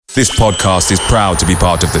This podcast is proud to be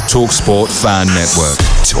part of the TalkSport Fan Network.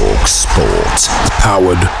 TalkSport.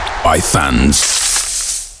 Powered by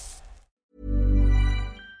fans.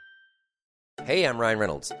 Hey, I'm Ryan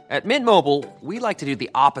Reynolds. At Mint Mobile, we like to do the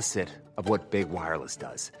opposite of what Big Wireless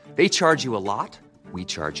does. They charge you a lot, we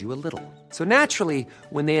charge you a little. So naturally,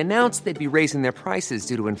 when they announced they'd be raising their prices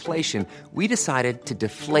due to inflation, we decided to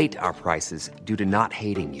deflate our prices due to not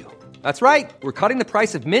hating you. That's right. We're cutting the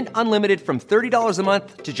price of Mint Unlimited from $30 a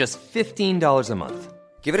month to just $15 a month.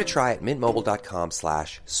 Give it a try at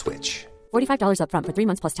mintmobile.com/switch. $45 up front for 3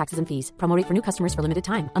 months plus taxes and fees. Promo rate for new customers for limited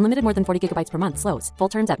time. Unlimited more than 40 gigabytes per month. Slows full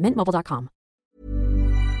terms at mintmobile.com.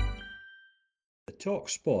 The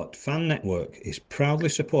TalkSport Fan Network is proudly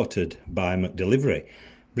supported by McDelivery,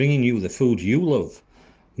 bringing you the food you love.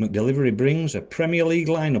 McDelivery brings a Premier League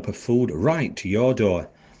lineup of food right to your door.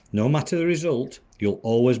 No matter the result, you'll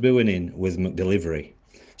always be winning with McDelivery.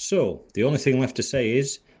 So, the only thing left to say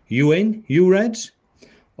is, you in, you Reds?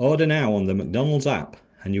 Order now on the McDonald's app,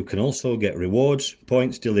 and you can also get rewards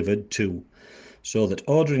points delivered too. So that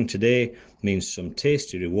ordering today means some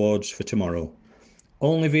tasty rewards for tomorrow.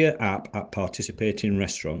 Only via app at participating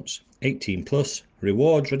restaurants. 18 plus,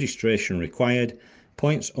 rewards registration required,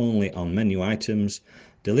 points only on menu items,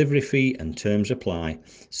 delivery fee and terms apply.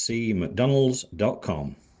 See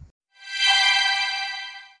mcdonalds.com.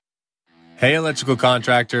 Hey electrical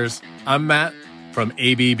contractors, I'm Matt from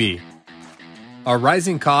ABB. Are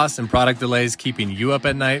rising costs and product delays keeping you up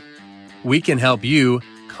at night? We can help you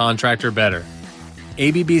contractor better.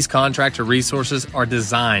 ABB's contractor resources are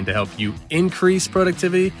designed to help you increase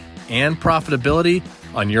productivity and profitability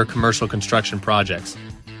on your commercial construction projects.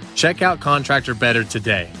 Check out Contractor Better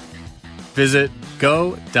today. Visit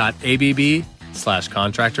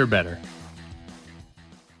go.abb/contractorbetter.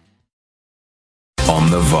 On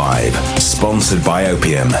the Vibe. Sponsored by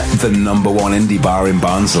Opium, the #1 indie bar in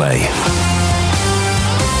Barnsley.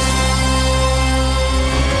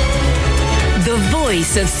 The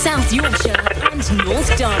voice of South Yorkshire and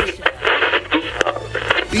North Derbyshire.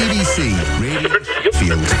 BBC Radio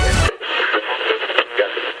Field.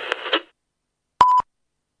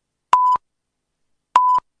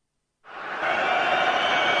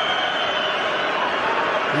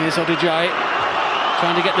 Here's Odijay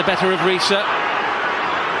trying to get the better of Risa,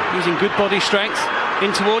 using good body strength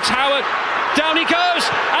in towards Howard. Down he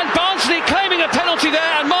goes, and Barnsley claiming a penalty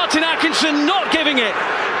there, and Martin Atkinson not giving it.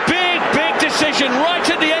 Big decision right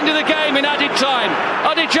at the end of the game in added time.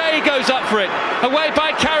 Odijay goes up for it, away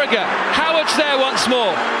by Carragher. Howard's there once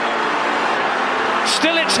more.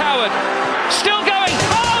 Still it's Howard, still going.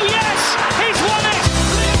 Oh yes, he's won it.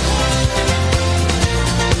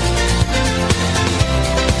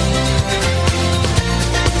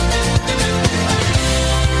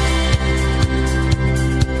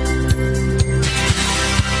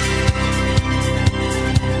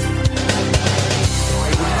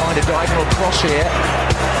 A diagonal cross here,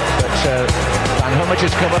 but Van Hummert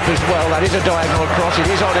has come up as well. That is a diagonal cross. It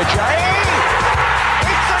is on a J.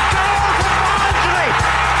 It's a goal for Barnsley,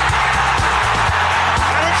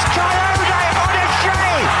 and it's Coyote on a J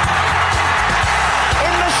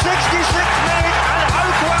in the 66th minute, and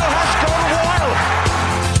Oakwell has gone wild.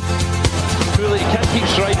 Really, he can't keep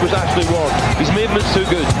straight with Ashley Warren. His movement's too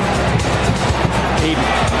good.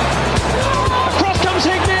 Across comes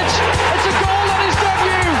Hignett. It's a goal on his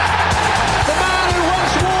debut. The man who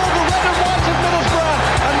once wore the red and white of Middlesbrough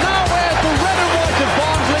and now wears the red and white of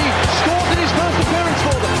Barnsley scores in his first appearance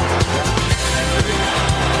for them.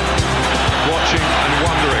 Watching and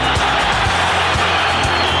wondering.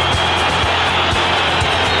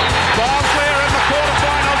 Barnsley are in the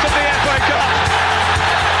quarterfinals of the FA Cup.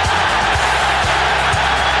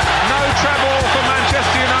 No treble for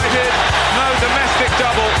Manchester United, no domestic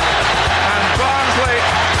double, and Barnsley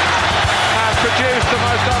have produced the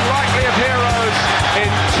most unlikely of heroes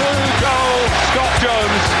in 2-goal Scott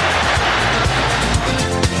Jones.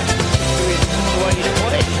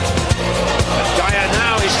 Dyer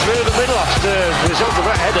now is through the middle after the result of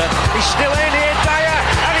that header. He's still in here, Dyer,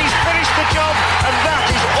 and he's finished the job, and that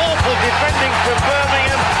is awful defending from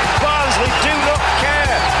Birmingham. Barnsley do not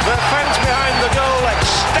care. The fans behind the goal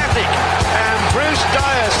ecstatic, and Bruce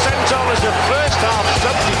Dyer sent on as a first half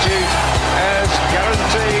substitute has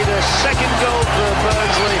guaranteed a second goal for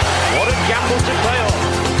Barnsley. What a gamble to play on.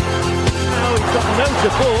 Now he's got no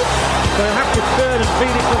support, so he'll have to turn and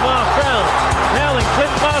feed it to Marcel. Now then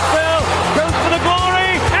Clint Marcel goes for the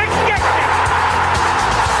glory and gets it!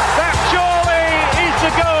 That surely is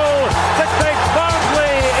the goal that takes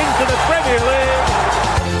Barnsley into the Premier League.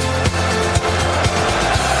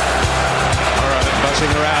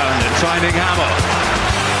 Buzzing around and finding Hamill.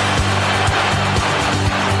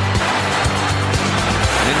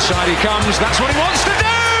 Inside he comes, that's what he wants to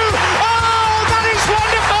do! Oh, that is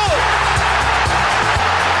wonderful!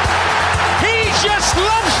 He just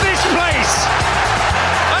loves this place!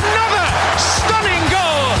 Another stunning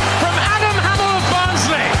goal from Adam Hamill of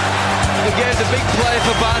Barnsley! Again, the big play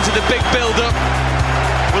for Barnsley, the big build-up.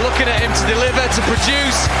 We're looking at him to deliver, to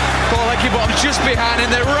produce. Paul Heckingbottom just behind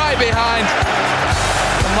him, they're right behind.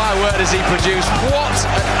 And my word, has he produced. What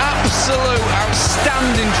an absolute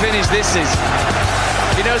outstanding finish this is.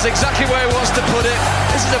 He knows exactly where he wants to put it.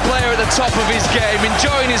 This is a player at the top of his game,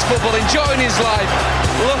 enjoying his football, enjoying his life.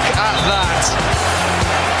 Look at that.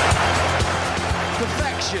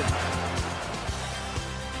 Perfection.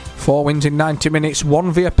 4 wins in 90 minutes,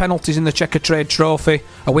 1 via penalties in the Checkatrade Trophy.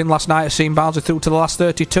 A win last night has seen Barnsley through to the last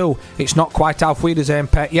 32. It's not quite halfway as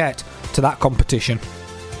Ep8 yet to that competition.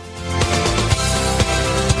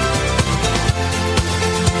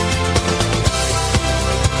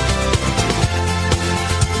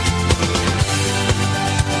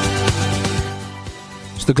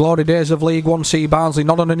 It's the glory days of League 1C. Barnsley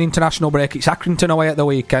not on an international break. It's Accrington away at the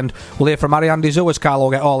weekend. We'll hear from Harry Andy Zoo as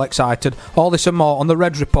Carlo get all excited. All this and more on the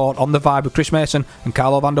Red Report on The Vibe with Chris Mason and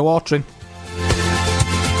Carlo van der Watering.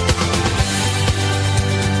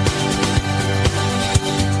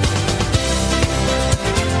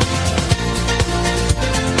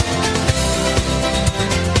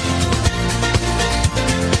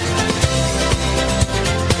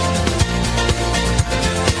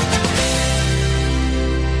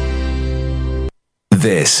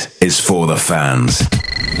 This is for the fans.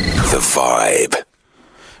 The Vibe.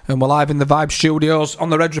 And we're live in the Vibe studios on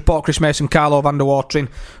the Red Report. Chris Mason, Carlo van der Watering.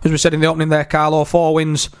 As we said in the opening there, Carlo, 4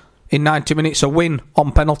 wins in 90 minutes, a win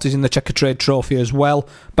on penalties in the Checkatrade Trophy as well.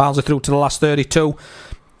 Barnsley through to the last 32.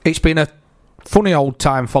 It's been a funny old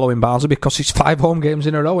time following Barnsley because it's 5 home games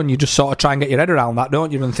in a row and you just sort of try and get your head around that,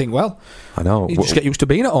 don't you? And think, well, I know. You just get used to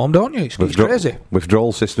being at home, don't you? It's crazy.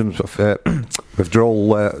 Withdrawal symptoms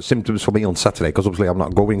for me on Saturday because obviously I'm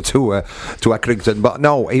not going to Accrington. But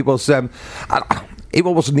no, it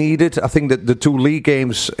was needed. I think that the 2 league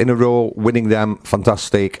games in a row, winning them,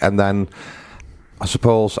 fantastic, and then I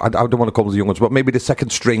suppose, I don't want to call them the young ones, but maybe the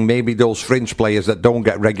second string, maybe those fringe players that don't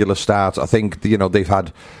get regular starts. I think, they've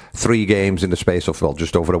had 3 games in the space of,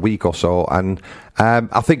 just over a week or so, and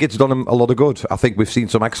I think it's done them a lot of good. I think we've seen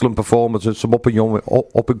some excellent performances, some up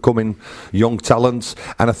and coming young talents,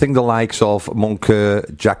 and I think the likes of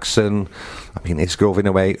Moncur, Jackson, Isgrove in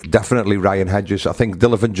a way, definitely Ryan Hedges. I think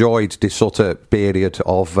they'll have enjoyed this sort of period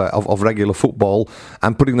of regular football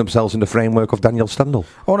and putting themselves in the framework of Daniel Stendhal.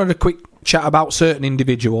 I wanted a quick chat about certain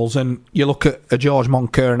individuals, and you look at George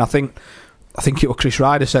Moncur, and I think it was Chris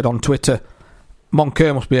Ryder said on Twitter,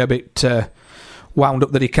 Moncur must be a bit wound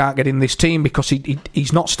up that he can't get in this team because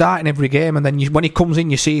he's not starting every game, and then when he comes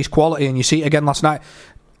in you see his quality, and you see it again last night.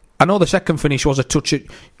 I know the second finish was a touch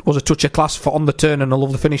of class for on the turn, and I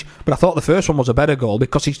love the finish, but I thought the first one was a better goal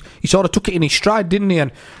because he sort of took it in his stride, didn't he?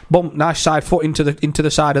 And bumped nice side foot into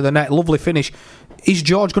the side of the net. Lovely finish. Is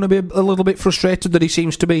George going to be a little bit frustrated that he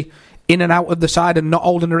seems to be in and out of the side and not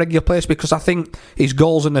holding a regular place? Because I think his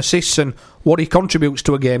goals and assists and what he contributes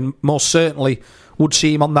to a game most certainly would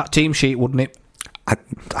see him on that team sheet, wouldn't it?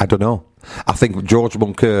 I don't know. I think George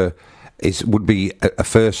Moncur would be a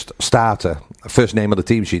first starter, a first name on the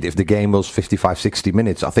team sheet if the game was 55-60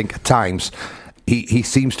 minutes. I think at times he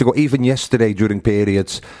seems to go, even yesterday during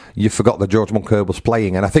periods, you forgot that George Moncur was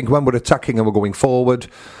playing. And I think when we're attacking and we're going forward,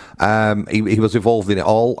 he was involved in it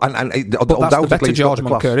all. But that's the better George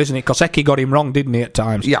Moncur, isn't it? Because Eki got him wrong, didn't he, at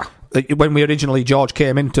times? Yeah. When George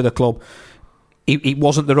came into the club, it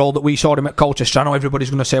wasn't the role that we saw him at Colchester. I know everybody's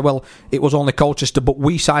going to say, well, it was only Colchester, but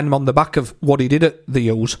we signed him on the back of what he did at the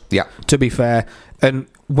U's, to be fair. And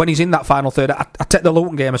when he's in that final third, I take the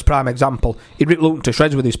Luton game as prime example. He ripped Luton to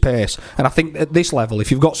shreds with his pace. And I think at this level,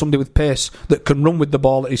 if you've got somebody with pace that can run with the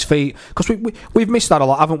ball at his feet, because we've missed that a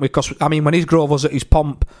lot, haven't we? Because, when Isgrove was at his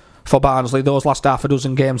pomp for Barnsley, those last half a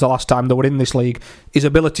dozen games the last time they were in this league, his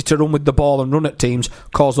ability to run with the ball and run at teams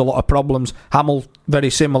caused a lot of problems. Hamill,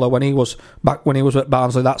 very similar when he was at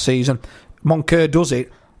Barnsley that season. Moncur does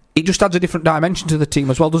it. It just adds a different dimension to the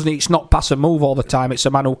team as well, doesn't it? It's not pass and move all the time. It's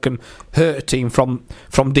a man who can hurt a team from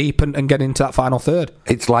deep and get into that final third.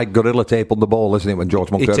 It's like gorilla tape on the ball, isn't it, when George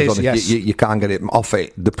Moncur is on it? Yes. You can't get it off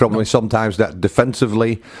it. The problem is sometimes that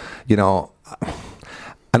defensively, and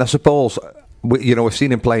I suppose we've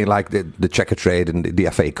seen him playing like the Checkatrade and the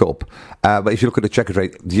FA Cup. But if you look at the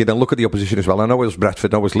Checkatrade, look at the opposition as well. I know it was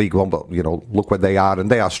Bradford, I know it was League One, but, look where they are,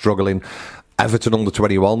 and they are struggling. Everton under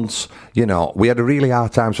 21s, we had a really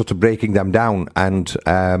hard time sort of breaking them down. And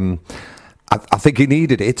I think he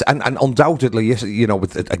needed it, and undoubtedly, you know,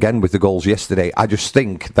 with the goals yesterday, I just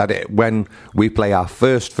think that when we play our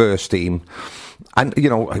first team, and you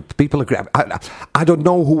know, people agree. I don't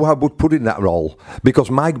know who I would put in that role,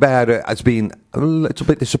 because Mike Baird has been a little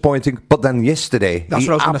bit disappointing, but then yesterday he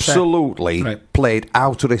absolutely played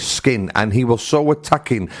out of his skin, and he was so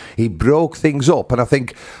attacking. He broke things up, and I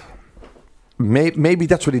think. Maybe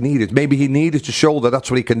that's what he needed. Maybe he needed to show that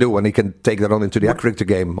that's what he can do, and he can take that on into the Accrington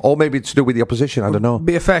game. Or maybe it's to do with the opposition, I don't know.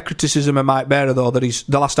 Be a fair criticism of Mike Baird, though, that he's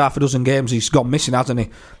the last half a dozen games he's gone missing, hasn't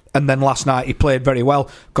he? And then last night he played very well,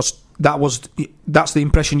 because that's the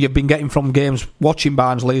impression you've been getting from games watching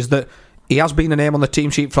Barnsley, is that he has been a name on the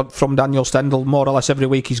team sheet from Daniel Stendhal more or less every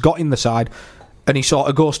week he's got in the side. And he sort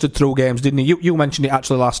of ghosted through games, didn't he? You mentioned it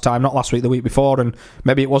actually last time, not last week, the week before, and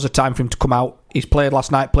maybe it was a time for him to come out. He's played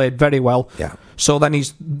last night, played very well. Yeah. So then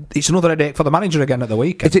it's another headache for the manager again at the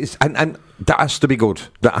weekend. It is, and that has to be good.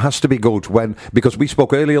 That has to be good because we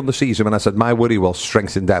spoke early on the season when I said my worry was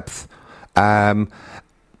strength in depth.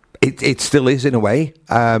 It still is in a way.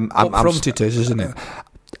 Up front it is, isn't it?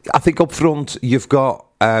 I think up front you've got.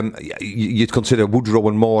 You'd consider Woodrow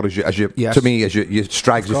and Moore as your yes. to me as your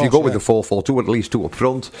strikers. If you go with the 4-4-2, at least two up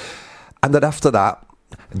front, and then after that,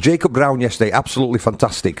 Jacob Brown yesterday absolutely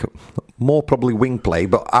fantastic. More probably wing play,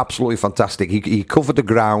 but absolutely fantastic. He covered the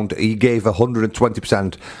ground. He gave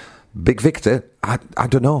 120%. Big Victor, I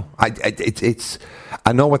don't know. It's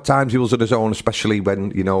I know at times he was on his own, especially when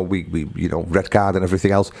we red card and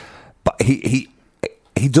everything else, but he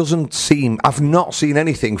doesn't seem. I've not seen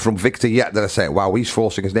anything from Victor yet that I say, wow, he's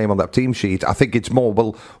forcing his name on that team sheet. I think it's more,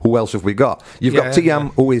 well, who else have we got? You've got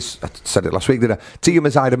Tiam, who is, I said it last week, didn't I? Tiam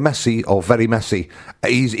is either messy or very messy.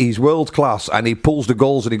 He's world class, and he pulls the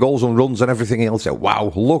goals and he goes on runs and everything else. Say,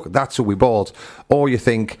 wow, look, that's who we bought. Or you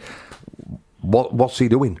think, what's he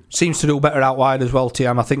doing? Seems to do better out wide as well,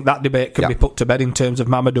 Tiam. I think that debate can be put to bed in terms of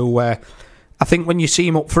Mamadou, where I think when you see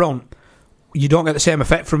him up front, you don't get the same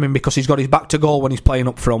effect from him because he's got his back to goal when he's playing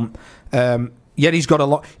up front. Yet he's got a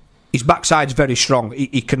lot. His backside's very strong.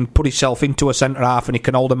 He can put himself into a centre half and he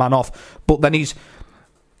can hold a man off. But then he's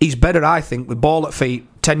better, I think, with ball at feet,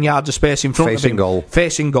 10 yards of space in front of him.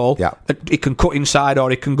 Facing goal. Yeah. He can cut inside or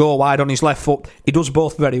he can go wide on his left foot. He does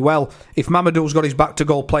both very well. If Mamadou's got his back to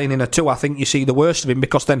goal playing in a 2, I think you see the worst of him,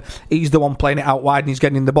 because then he's the one playing it out wide and he's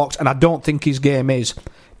getting in the box. And I don't think his game is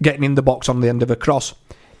getting in the box on the end of a cross.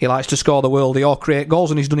 He likes to score the worldie or create goals,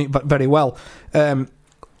 and he's done it very well.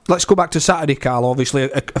 Let's go back to Saturday, Carl. Obviously,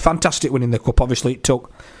 a fantastic win in the Cup. Obviously, it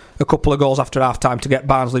took a couple of goals after half-time to get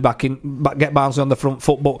Barnsley get Barnsley on the front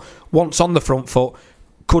foot. But once on the front foot,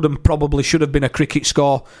 could and probably should have been a cricket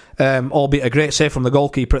score, albeit a great save from the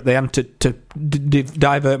goalkeeper at the end to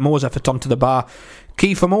divert Moore's effort onto the bar.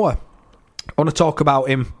 Kiefer Moore, I want to talk about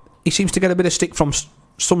him. He seems to get a bit of stick from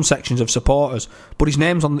some sections of supporters, but his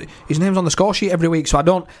name's on the score sheet every week.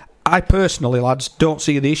 So I personally, lads, don't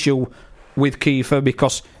see the issue with Kiefer,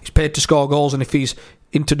 because he's paid to score goals, and if he's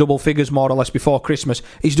into double figures more or less before Christmas,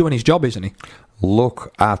 he's doing his job, isn't he?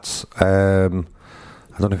 Look at I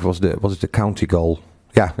don't know if it was the county goal.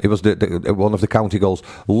 Yeah, it was the one of the county goals.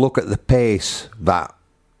 Look at the pace that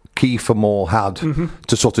Kiefer Moore had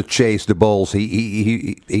to sort of chase the balls.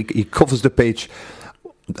 He covers the pitch.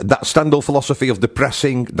 That Stendhal philosophy of the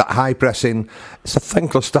pressing, that high pressing, it's a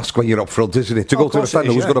thankless task when you're up front, isn't it? To go to the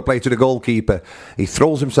defender who's going to play to the goalkeeper. He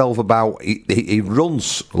throws himself about. He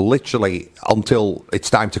runs literally until it's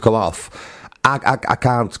time to come off. I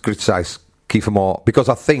can't criticise Kiefer Moore, because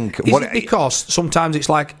I think... because sometimes it's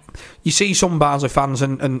like, you see some Barnsley fans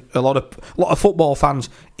and a lot of football fans,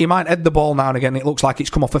 he might head the ball now and again, it looks like it's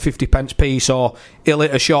come off a 50p piece, or he'll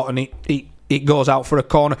hit a shot and it goes out for a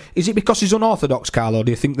corner. Is it because he's unorthodox, Carlo?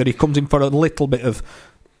 Do you think that he comes in for a bit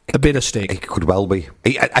of stick? It could well be.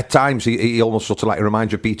 At times, he almost sort of like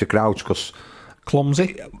reminds you of Peter Crouch, because...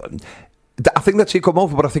 Clumsy? I think that's he come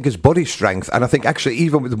over, but I think his body strength, and I think actually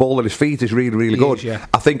even with the ball at his feet, is really, really good. Yeah.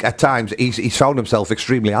 I think at times he's found himself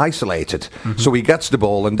extremely isolated. So he gets the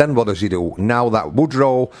ball, and then what does he do? Now that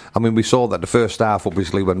Woodrow, I mean, we saw that the first half,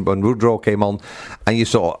 obviously, when Woodrow came on, and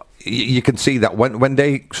you can see that when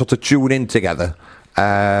they sort of tune in together,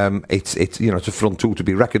 it's a front two to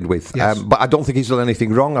be reckoned with. Yes. But I don't think he's done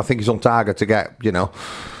anything wrong. I think he's on target to get 20.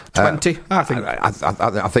 I think.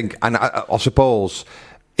 I think, and I suppose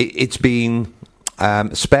it's been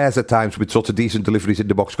spares at times with sort of decent deliveries in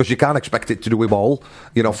the box, because you can't expect it to do him all,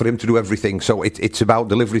 for him to do everything. So it's about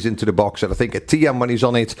deliveries into the box. And I think at TM, when he's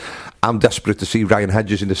on it, I'm desperate to see Ryan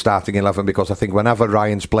Hedges in the starting 11, because I think whenever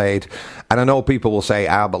Ryan's played, and I know people will say,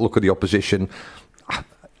 but look at the opposition.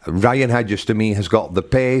 Ryan Hedges, to me, has got the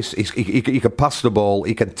pace. He can pass the ball.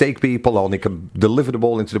 He can take people on. He can deliver the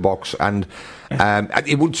ball into the box. And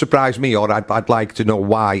it would surprise me, or I'd like to know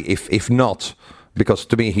why, if not, because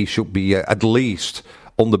to me he should be at least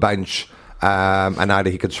on the bench, and either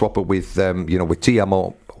he can swap it with with TM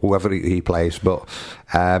or whoever he plays. But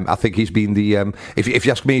I think he's been the if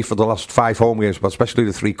you ask me, for the last 5 home games, but especially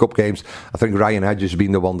the 3 cup games, I think Ryan Hedges has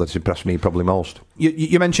been the one that's impressed me probably most.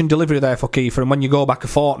 You mentioned delivery there for Kiefer, and when you go back a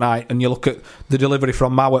fortnight and you look at the delivery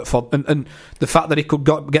from Mowat and the fact that he could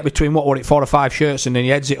get between 4 or 5 shirts and then he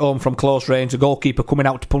heads it home from close range, the goalkeeper coming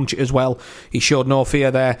out to punch it as well, he showed no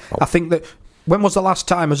fear there. I think that, when was the last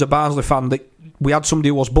time as a Barnsley fan that we had somebody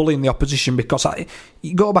who was bullying the opposition? Because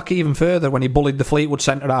you go back even further when he bullied the Fleetwood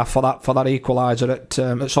centre-half for that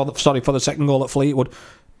equaliser for the second goal at Fleetwood.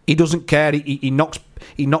 He doesn't care. He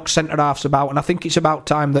knocks centre-halves about, and I think it's about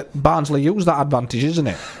time that Barnsley use that advantage, isn't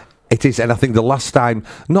it? It is, and I think the last time,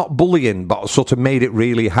 not bullying, but sort of made it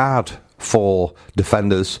really hard for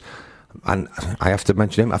defenders. And I have to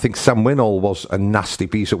mention him. I think Sam Winnall was a nasty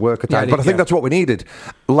piece of work at times, but I think that's what we needed.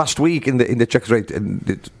 Last week in the Checkers rate,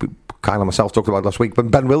 Kyle and myself talked about it last week, when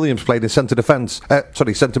Ben Williams played in centre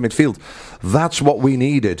midfield. That's what we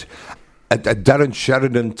needed. A Darren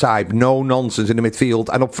Sheridan type, no nonsense in the midfield,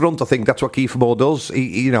 and up front, I think that's what Kiefer Moore does.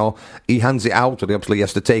 He hands it out, and obviously he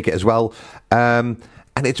has to take it as well. And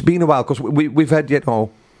it's been a while because we've had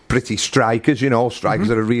pretty strikers, that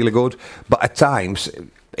are really good, but at times.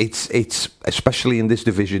 It's especially in this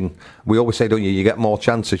division, we always say, don't you, you get more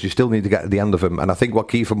chances, you still need to get at the end of them. And I think what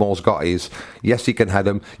Kiefer Moore's got is, yes, he can head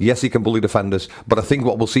them, yes, he can bully defenders, but I think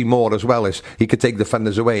what we'll see more as well is he could take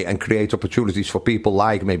defenders away and create opportunities for people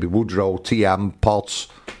like maybe Woodrow, TM, Potts,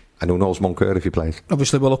 and who knows, Moncur if he plays.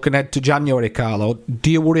 Obviously, we're looking ahead to January, Carlo. Do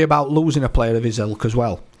you worry about losing a player of his ilk as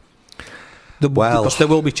well? Because there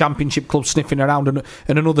will be Championship clubs sniffing around, and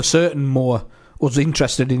another certain Moore was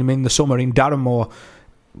interested in him in the summer, in Darren Moore.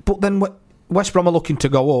 But then West Brom are looking to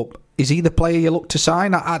go up. Is he the player you look to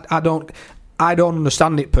sign? I don't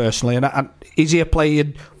understand it personally. And is he a player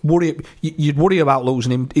you'd worry about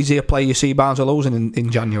losing him? Is he a player you see Barnes are losing in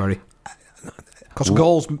January? Because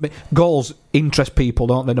goals interest people,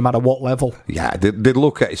 don't they? No matter what level. Yeah, they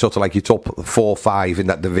look at it sort of like your top 4-5 in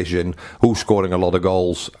that division. Who's scoring a lot of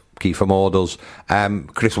goals? Kiefer Moore does.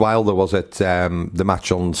 Chris Wilder was at the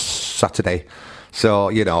match on Saturday. So,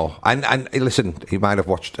 and listen, he might have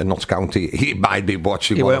watched a Notts County. He might be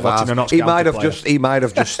watching one of ours. He might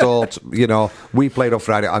have just thought, we played on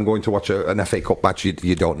Friday, I'm going to watch an FA Cup match.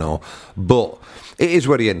 You don't know. But it is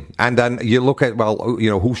worrying. And then you look at,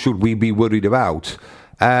 who should we be worried about?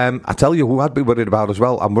 I tell you who I'd be worried about as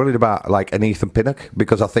well. I'm worried about an Ethan Pinnock,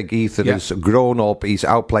 because I think Ethan has grown up, he's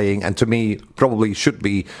outplaying, and to me probably should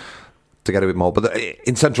be to get a bit more. But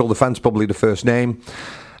in central defence, probably the first name.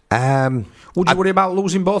 Would you worry about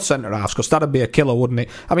losing both centre-halves? Because that'd be a killer, wouldn't it?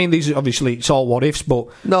 I mean, these obviously, it's all what-ifs, but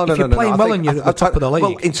if you're playing well and you're at the top of the league...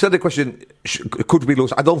 Well, instead of the question, could we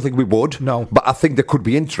lose? I don't think we would. No. But I think there could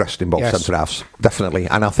be interest in both centre-halves, definitely.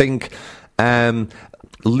 And I think Liam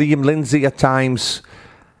Lindsay at times...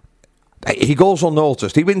 He goes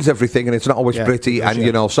unnoticed. He wins everything, and it's not always pretty. Does,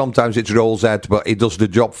 and sometimes it's rolls out, but he does the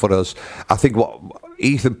job for us. I think what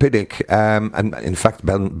Ethan Pinnock, and in fact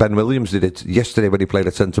Ben Williams did it yesterday when he played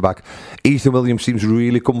at centre back. Ethan Williams seems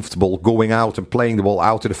really comfortable going out and playing the ball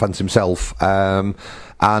out of defence himself. And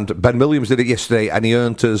Ben Williams did it yesterday, and he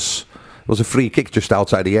earned us. It was a free kick just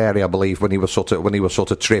outside the area, I believe, when he was sort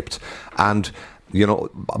of tripped. And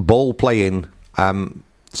ball playing.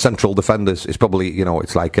 Central defenders is probably,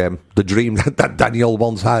 it's like the dream that Daniel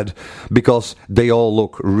once had, because they all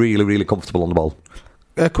look really, really comfortable on the ball.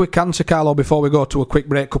 A quick answer, Carlo, before we go to a quick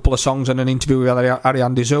break, couple of songs and an interview with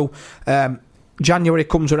Ariane Dizou. January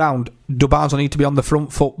comes around, do Barnsley need to be on the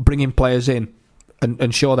front foot, bringing players in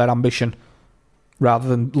and show their ambition, rather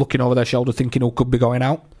than looking over their shoulder thinking who could be going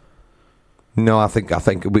out? No, I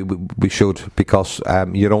think we should, because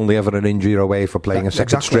you're only ever an injury away for playing a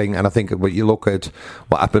second string, and I think when you look at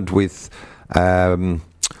what happened with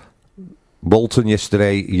Bolton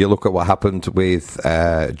yesterday, you look at what happened with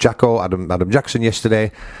Adam Jackson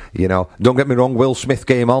yesterday. Don't get me wrong, Will Smith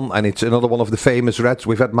came on, and it's another one of the famous Reds.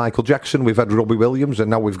 We've had Michael Jackson, we've had Robbie Williams,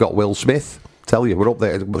 and now we've got Will Smith. Tell you, we're up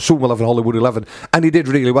there. Soon we'll have a Hollywood 11, and he did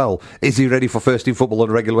really well. Is he ready for first team football on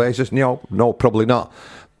a regular basis? No, probably not.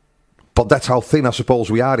 But that's how thin, I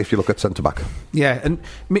suppose, we are if you look at centre-back. Yeah, and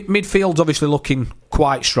midfield's obviously looking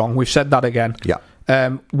quite strong. We've said that again. Yeah.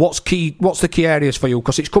 What's the key areas for you?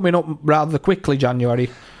 Because it's coming up rather quickly, January.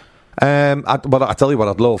 But I tell you what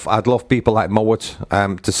I'd love people like Mowat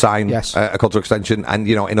to sign a contract extension. And,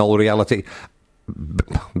 in all reality,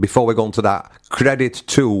 before we go on to that, credit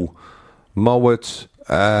to Mowat,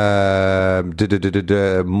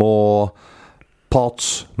 Moore,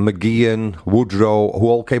 Potts, McGeehan, Woodrow, who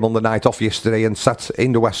all came on the night off yesterday and sat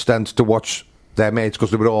in the West End to watch their mates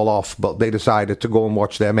because they were all off, but they decided to go and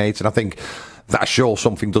watch their mates, and I think that shows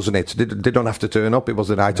something, doesn't it? They don't have to turn up. It was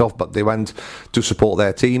the night off, but they went to support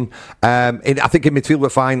their team. I think in midfield we're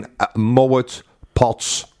fine. Mowat,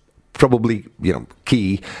 Potts, probably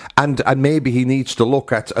key, and maybe he needs to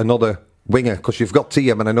look at another winger, because you've got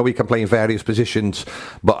TM, and I know he can play in various positions,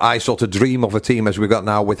 but I sort of dream of a team as we got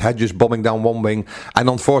now with Hedges bombing down one wing, and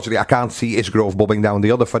unfortunately I can't see Isgrove bombing down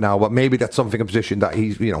the other for now, but maybe that's something, a position that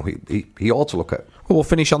he ought to look at. Well, we'll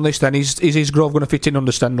finish on this then. Is Isgrove going to fit in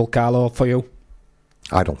under Stendhal, Carlo, for you?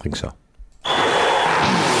 I don't think so.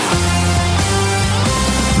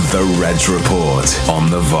 The Reds Report on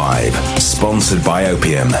The Vibe, sponsored by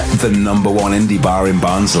Opium, the number one indie bar in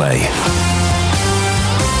Barnsley.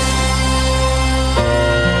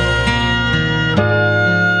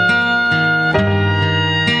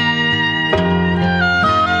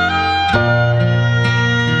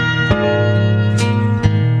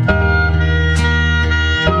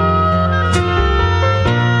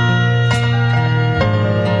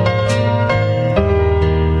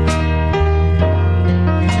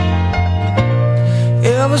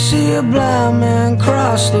 See a blind man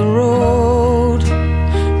cross the road,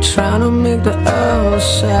 trying to make the other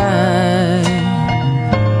side.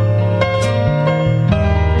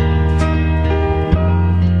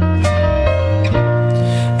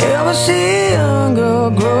 Ever see a young girl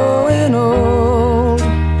growing old,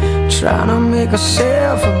 trying to make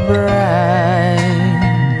herself a bride?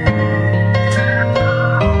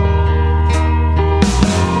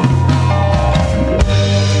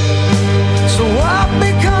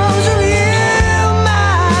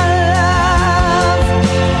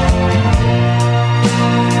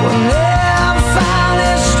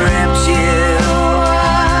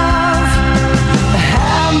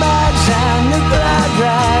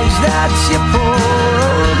 You poor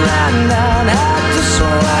old granddad had to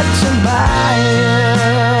sweat to buy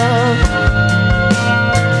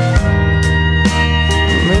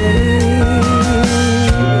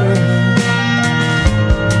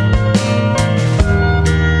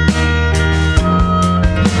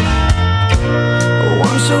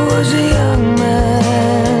Once I was a young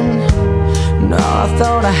man, and all I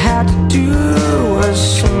thought I had to do was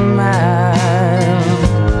smile.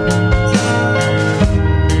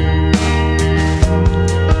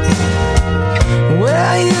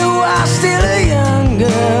 You are still a young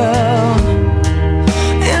girl,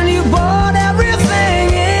 and you bought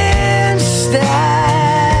everything in style.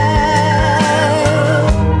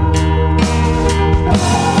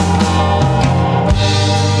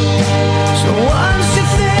 So once you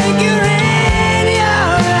think you're in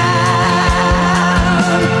your round,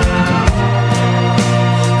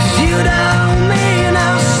 'cause you don't mean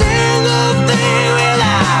a single thing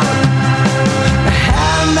without the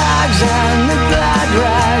handbags and the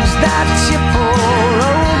rags that your poor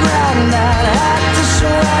old granddad had to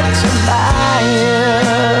sweat to buy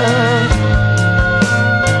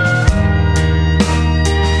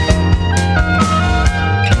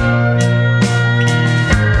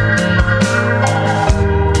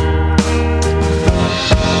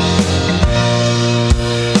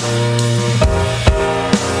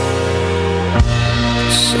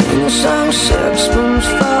Sing a song, sixpence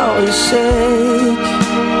for your sake,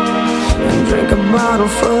 drink a bottle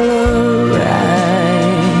full of rye.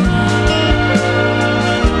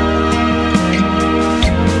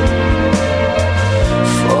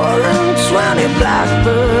 4 and 20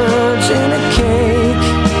 blackbirds in a cake,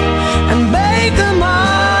 and bake them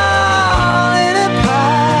all in a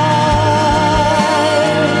pie.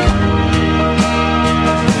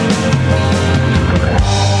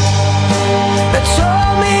 They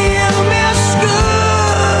told me you missed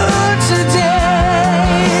school today,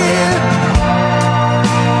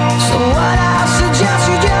 so what I suggest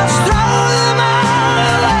you just throw them all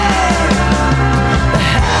away. The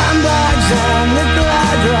handbags and the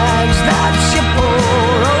glad rags that you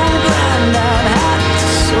poor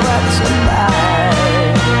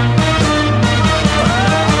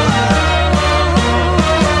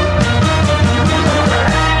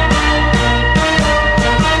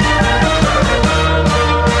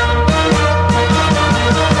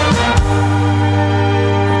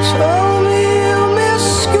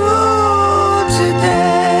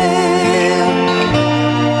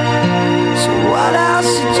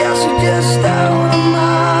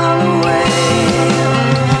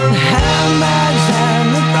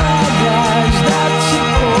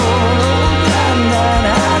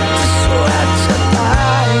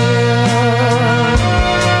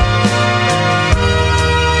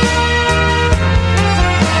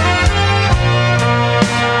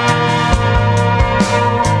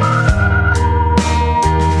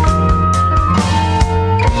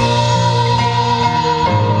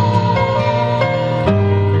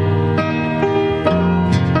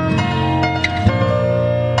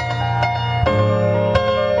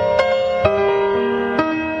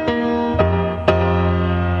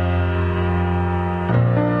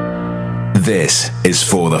This is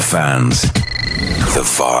for the fans. The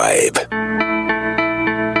Vibe.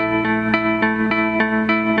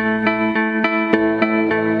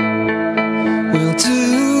 We'll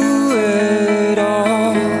do it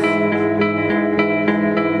all,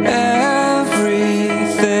 everything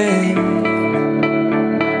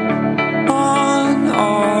on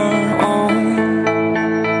our own.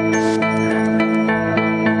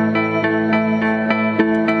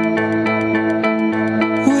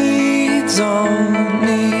 We don't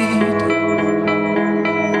need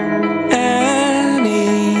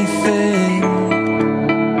anything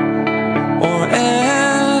or anyone.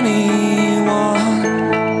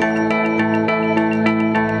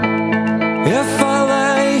 If I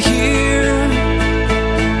lay here,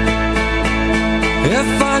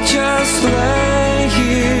 if I just lay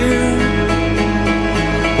here,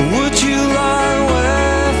 would you lie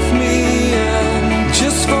with me and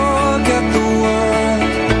just forget the world?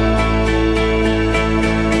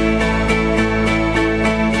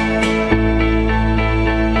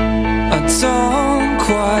 I don't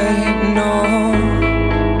quite know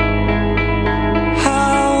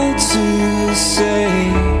how to say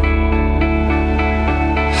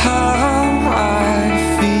how I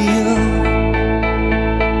feel.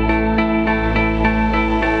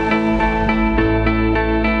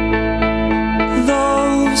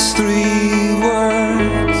 Those 3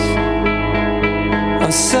 words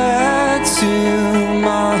are said too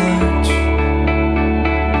much.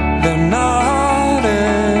 They're not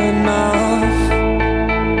enough.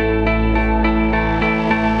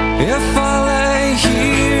 If I lay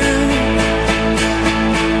here,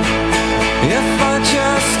 if I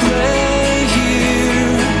just lay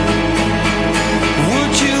here,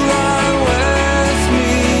 would you lie with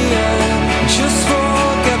me and just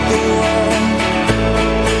forget the world?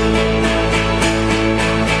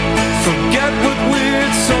 Forget what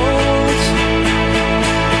we're told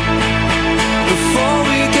before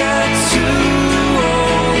we get too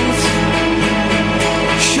old.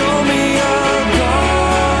 Show me a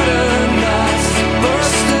garden that's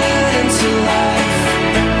bursting into life.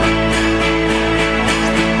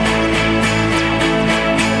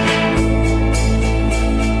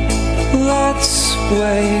 Let's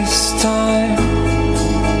waste time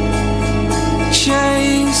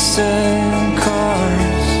chasing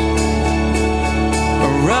cars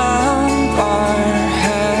around our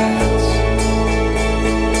heads.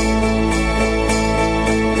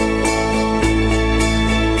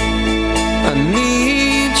 I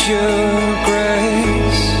need your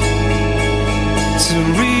grace to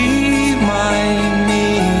remind me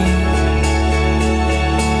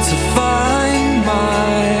to find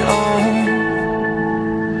my own.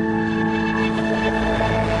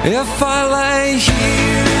 If I lay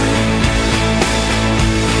here,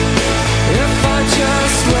 if I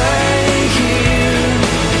just lay here,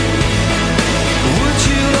 would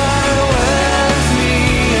you lie with me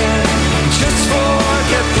and just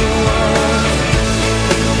forget the world?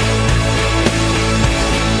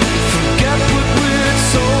 Forget what we're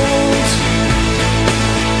told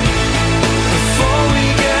before we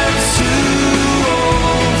get too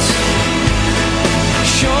old.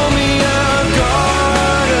 Show me a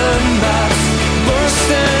garden that's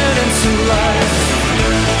bursting into life.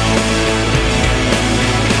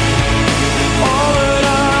 All that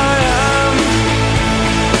I am,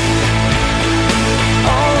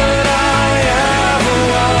 all that I ever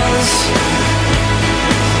was,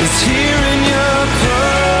 is here in your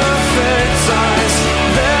perfect eyes.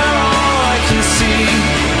 They're all I can see.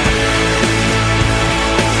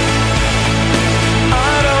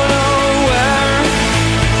 I don't know where,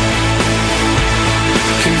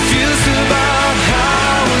 confused about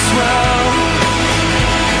how as well.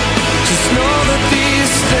 Just know that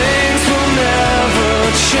these things will never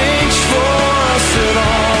change for us at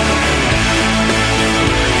all.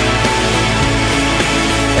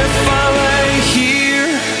 If I lay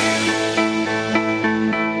here,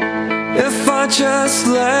 if I just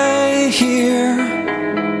lay here,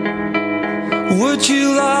 would you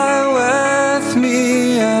lie with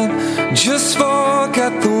me and just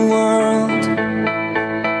forget the world?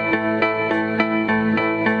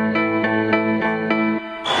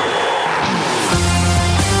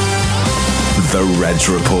 The Reds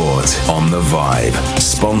Report on The Vibe.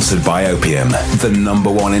 Sponsored by Opium, the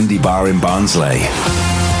 #1 indie bar in Barnsley.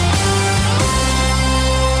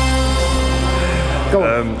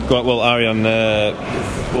 Well, Arian,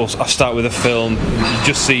 I'll start with the film. You've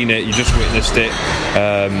just seen it, you just witnessed it.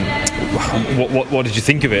 What did you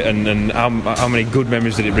think of it, and how many good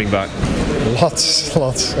memories did it bring back? Lots.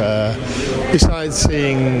 besides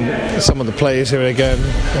seeing some of the players here again,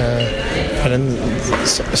 and then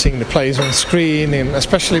seeing the players on screen, and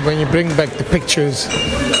especially when you bring back the pictures,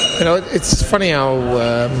 it's funny how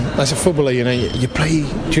as a footballer, you play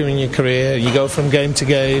during your career, you go from game to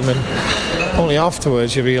game, and only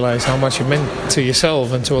afterwards you realise how much it meant to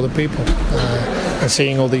yourself and to other people, and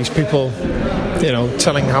seeing all these people,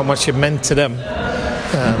 telling how much it meant to them,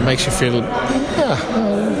 makes you feel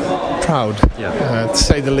proud, to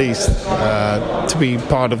say the least, to be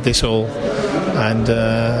part of this all, and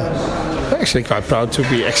actually quite proud to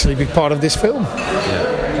be part of this film.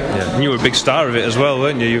 Yeah. And you were a big star of it as well,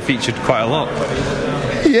 weren't you? You featured quite a lot.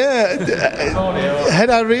 Yeah, had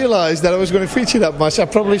I realised that I was going to feature that much, I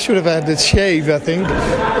probably should have had it shaved, I think,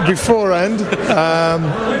 beforehand.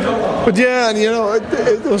 But yeah, and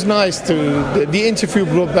it was nice the interview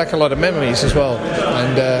brought back a lot of memories as well.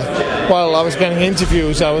 And while I was getting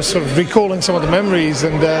interviews, I was sort of recalling some of the memories,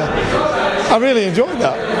 and I really enjoyed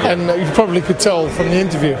that. And you probably could tell from the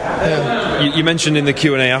interview. Yeah. You mentioned in the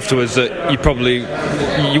Q&A afterwards that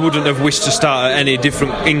you wouldn't have wished to start at any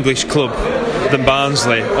different English club than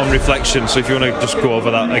Barnsley on reflection. So if you want to just go over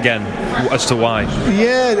that again as to why.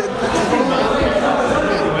 Yeah.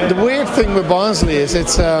 The weird thing with Barnsley is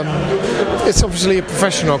it's obviously a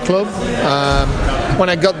professional club. When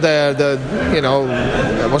I got there,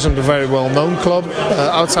 it wasn't a very well-known club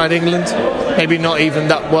outside England. Maybe not even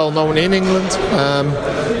that well-known in England.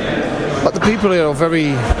 But the people here are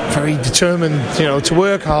very, very determined, to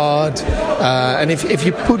work hard. And if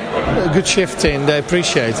you put a good shift in, they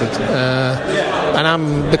appreciate it. And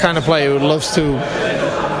I'm the kind of player who loves to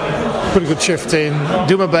put a good shift in,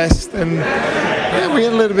 do my best, and we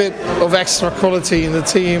had a little bit of extra quality in the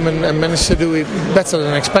team and managed to do it better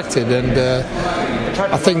than expected. And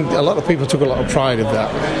I think a lot of people took a lot of pride in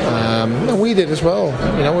that. And we did as well.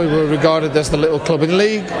 We were regarded as the little club in the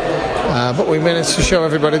league. But we managed to show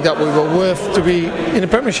everybody that we were worth to be in the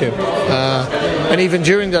Premiership. And even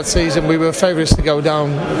during that season, we were favourites to go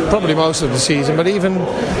down probably most of the season. But even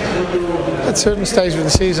at certain stages of the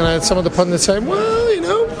season, I had some of the pundits saying,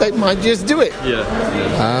 well, they might just do it.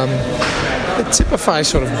 It typifies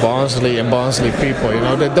sort of Barnsley and Barnsley people.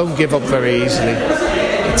 They don't give up very easily.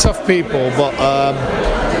 They're tough people, but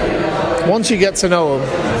once you get to know them,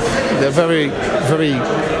 they're very, very...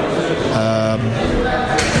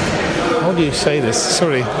 how do you say this?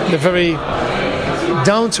 Sorry. They're very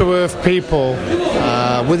down-to-earth people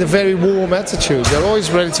with a very warm attitude. They're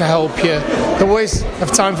always ready to help you. They always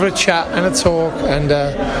have time for a chat and a talk. And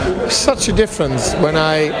such a difference when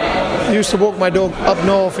I used to walk my dog up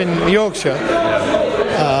north in Yorkshire.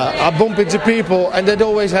 I bump into people and they'd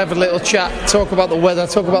always have a little chat, talk about the weather,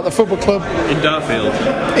 talk about the football club. In Darfield,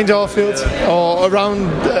 or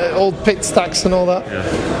around old pit stacks and all that.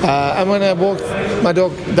 And when I walked my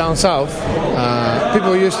dog down south,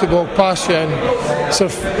 people used to walk past you and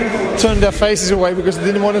sort of turn their faces away because they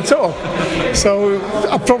didn't want to talk. So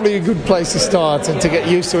probably a good place to start and to get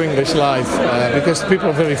used to English life because people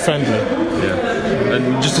are very friendly.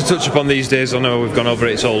 And just to touch upon these days, I know we've gone over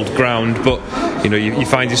its old ground, but you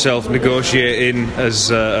find yourself negotiating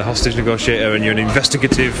as a hostage negotiator, and you're an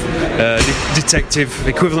investigative detective,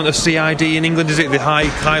 equivalent of CID in England. Is it the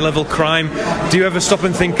high level crime? Do you ever stop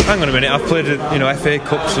and think, hang on a minute, I've played FA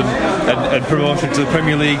Cups and promotion to the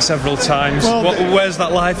Premier League several times. Well, where's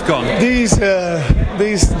that life gone? These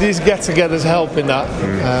get-togethers help in that.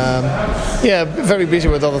 Very busy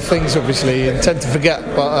with other things, obviously, and tend to forget.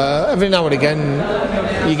 But every now and again,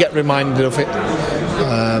 you get reminded of it.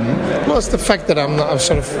 Plus the fact that I'm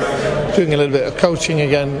sort of doing a little bit of coaching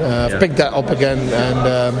again. I've picked that up again,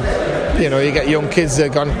 and you get young kids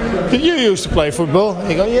that gone, you used to play football?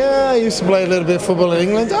 You go, yeah, I used to play a little bit of football in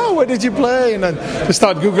England. Oh, where did you play? And then they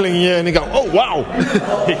start Googling you and you go, oh wow,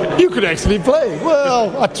 you could actually play.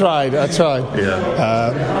 Well, I tried.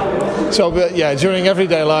 During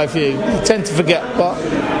everyday life you tend to forget, but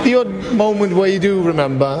the odd moment where you do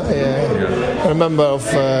remember, I remember of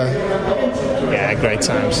great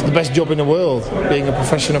times. The best job in the world, being a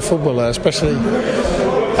professional footballer, especially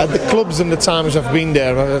at the clubs and the times I've been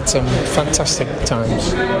there. I've had some fantastic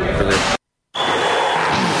times.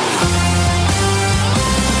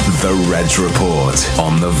 The Reds Report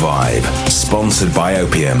on The Vibe, sponsored by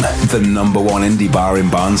Opium, the number one indie bar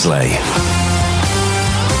in Barnsley.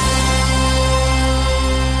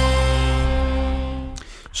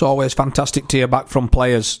 It's always fantastic to hear back from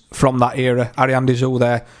players from that era. Ariane Dizou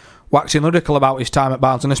there, waxing lyrical about his time at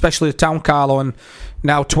Barnes, and especially the town Carlo, and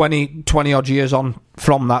now 20 odd years on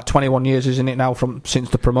from that, 21 years isn't it now since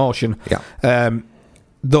the promotion.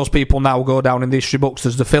 those people now go down in the history books.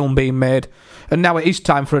 There's the film being made, and now it is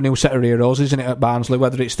time for a new set of heroes, isn't it, at Barnsley?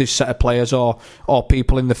 Whether it's this set of players or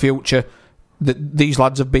people in the future, these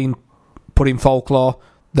lads have been put in folklore.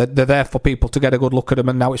 They're there for people to get a good look at them,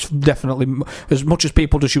 and now it's definitely, as much as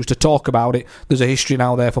people just used to talk about it, there's a history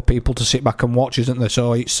now there for people to sit back and watch, isn't there?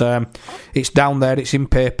 So it's down there, it's in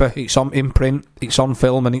paper, it's in print, it's on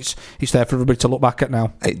film, and it's there for everybody to look back at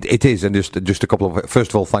now. It is, and just a couple of,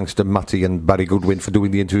 first of all, thanks to Matty and Barry Goodwin for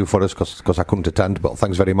doing the interview for us, because I couldn't attend, but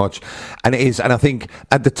thanks very much. And it is, and I think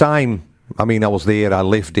at the time, I mean, I was there, I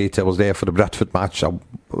lived it, I was there for the Bradford match,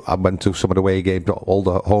 I went to some of the away games, all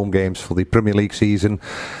the home games for the Premier League season,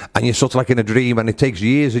 and you're sort of like in a dream, and it takes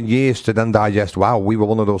years and years to then digest, wow, we were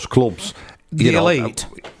one of those clubs. The elite.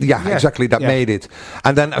 Yeah, exactly, that made it.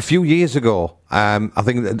 And then a few years ago, I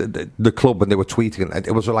think the club, and they were tweeting,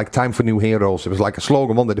 it was like time for new heroes, it was like a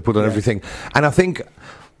slogan one that they put on everything, and I think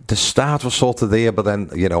the start was sort of there, but then,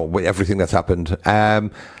 with everything that's happened,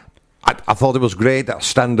 I thought it was great that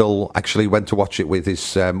Stendhal actually went to watch it with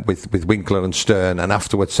his with Winkler and Stern, and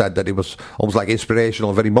afterwards said that it was almost like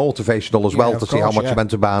inspirational, very motivational as well, to see how much it meant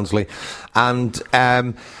to Barnsley. And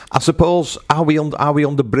I suppose, are we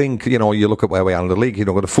on the brink? You look at where we are in the league.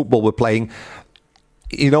 With the football we're playing.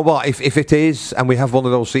 You know what? If it is, and we have one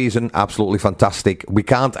of those seasons, absolutely fantastic. We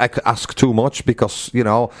can't ask too much because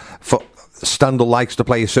for Stendhal likes to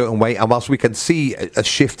play a certain way, and whilst we can see a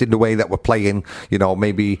shift in the way that we're playing,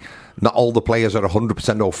 maybe not all the players are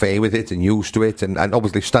 100% au fait with it and used to it, and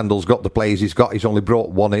obviously Stendhal's got the players he's got. He's only brought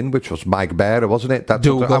one in, which was Mike Bearer, wasn't it?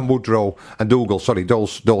 And Woodrow and Dougal, sorry,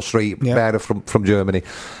 those three, Bearer from Germany.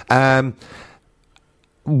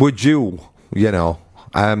 Would you,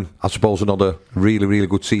 I suppose another really, really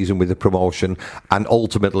good season with the promotion and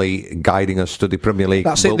ultimately guiding us to the Premier League.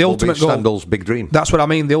 That's it, the ultimate goal. Stendhal's big dream. That's what I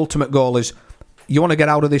mean. The ultimate goal is you want to get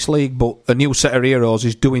out of this league, but a new set of heroes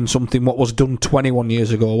is doing something what was done 21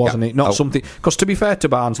 years ago, wasn't it? Not something... Because to be fair to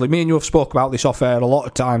Barnsley, me and you have spoke about this off air a lot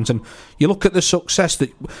of times, and you look at the success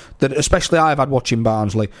that especially I've had watching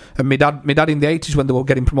Barnsley, and my dad in the 80s when they were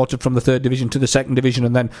getting promoted from the 3rd division to the 2nd division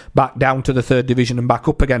and then back down to the 3rd division and back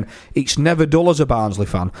up again. It's never dull as a Barnsley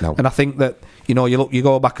fan. No. And I think that, you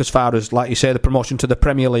go back as far as, like you say, the promotion to the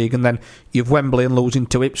Premier League, and then you've Wembley and losing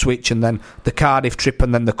to Ipswich, and then the Cardiff trip,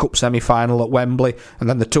 and then the Cup semi-final at Wembley, and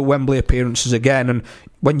then the 2 Wembley appearances again. And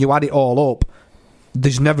when you add it all up,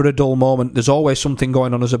 there's never a dull moment. There's always something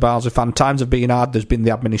going on as a Barnsley fan. Times have been hard, there's been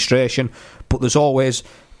the administration, but there's always...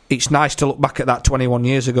 It's nice to look back at that 21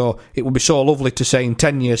 years ago. It would be so lovely to say in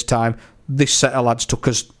 10 years' time, this set of lads took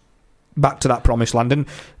us back to that promised land. And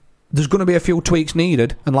there's going to be a few tweaks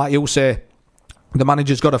needed, and like you say, the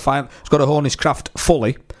manager's got to hone his craft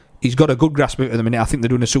fully. He's got a good grasp of it at the minute. I think they're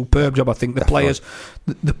doing a superb job. I think the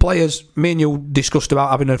players, me and you discussed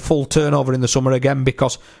about having a full turnover in the summer again,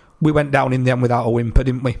 because we went down in the end without a whimper,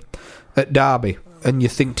 didn't we, at Derby? And you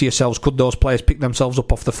think to yourselves, could those players pick themselves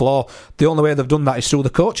up off the floor? The only way they've done that is through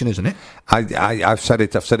the coaching, isn't it? I've said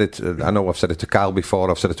it. I know I've said it to Kyle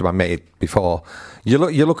before. I've said it to my mate before. You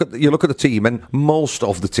look at the team, and most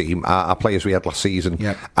of the team are players we had last season.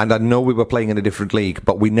 Yep. And I know we were playing in a different league,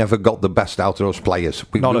 but we never got the best out of those players.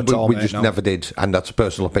 We just never did, and that's a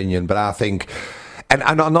personal opinion. But I think.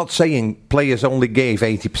 And I'm not saying players only gave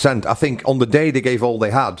 80%. I think on the day they gave all they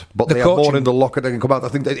had, but they had more in the locker than come out. I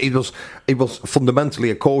think that it was fundamentally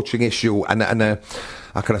a coaching issue and a,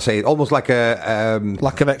 how can I say it, almost like a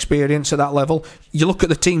lack of experience at that level. You look at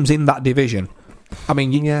the teams in that division. I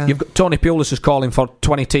mean, you've got Tony Pulis is calling for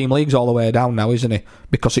 20-team leagues all the way down now, isn't he?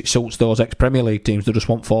 Because it suits those ex-Premier League teams that just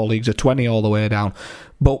want 4 leagues of 20 all the way down.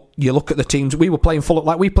 But you look at the teams. We were playing Fulham,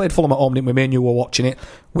 like we played Fulham at home, didn't we? Me and you were watching it.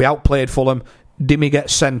 We outplayed Fulham. Dimmy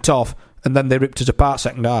gets sent off, and then they ripped us apart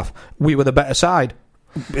second half. We were the better side.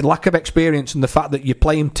 Lack of experience and the fact that you're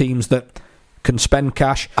playing teams that can spend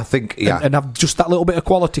cash, I think, and have just that little bit of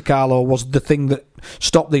quality, Carlo, was the thing that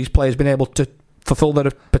stopped these players being able to fulfil their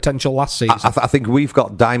potential last season. I think we've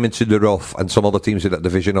got diamonds in the rough, and some other teams in that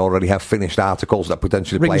division already have finished articles that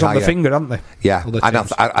potentially play higher. Rings on the finger, haven't they? Yeah, and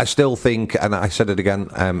I still think, and I said it again.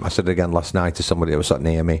 I said it again last night to somebody that was sat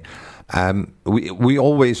near me. We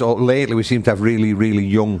always, or lately, we seem to have really, really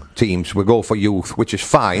young teams. We go for youth, which is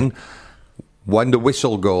fine. When the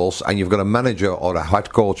whistle goes and you've got a manager or a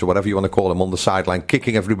head coach or whatever you want to call him on the sideline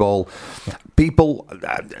kicking every ball, people,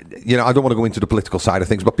 I don't want to go into the political side of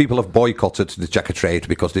things, but people have boycotted the checker trade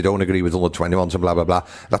because they don't agree with under 21s and blah blah blah.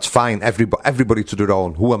 That's fine. Everybody to their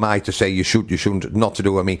own. Who am I to say you shouldn't, not to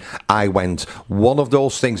do? I mean, I went. One of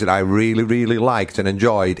those things that I really, really liked and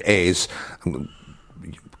enjoyed is,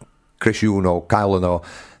 Chris, Kyle,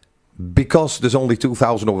 because there's only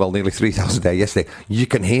 2,000 or well nearly 3,000 there yesterday, you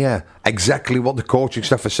can hear exactly what the coaching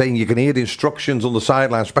staff are saying. You can hear the instructions on the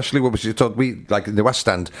sideline, especially what we like in the West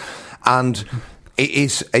End, and it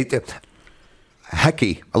is.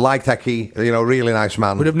 Hecky, I liked Hecky, really nice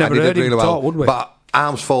man. We'd have never heard him talk, would we? But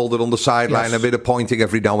arms folded on the sideline, a bit of pointing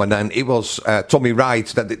every now and then. It was Tommy Wright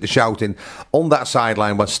that did the shouting on that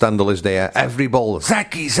sideline when Stendhal is there. Every ball,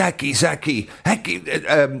 Zaki, Hecky,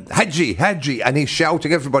 Hedgie, and he's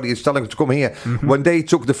shouting. Everybody is telling him to come here. Mm-hmm. When they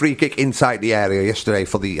took the free kick inside the area yesterday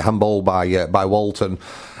for the handball by Walton,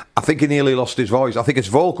 I think he nearly lost his voice. I think his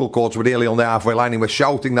vocal cords were nearly on the halfway line. He was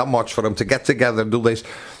shouting that much for them to get together and do this.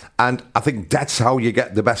 And I think that's how you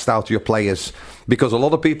get the best out of your players. Because a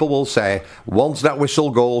lot of people will say, once that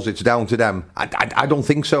whistle goes, it's down to them. I don't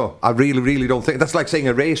think so. I really, really don't think. That's like saying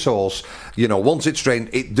a racehorse. Once it's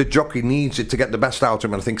trained, the jockey needs it to get the best out of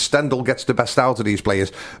him. And I think Stendhal gets the best out of these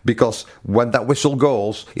players because when that whistle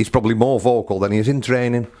goes, he's probably more vocal than he is in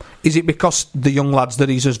training. Is it because the young lads that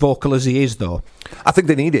he's as vocal as he is, though? I think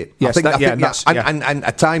they need it. Yes, And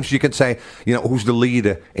at times you can say, who's the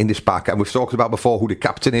leader in this pack? And we've talked about before who the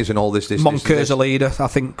captain is and all this. Monker's a leader, I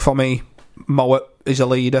think, for me. Mowat is a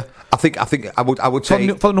leader. I think I would say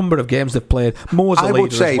for the number of games they've played, Mo's a leader. I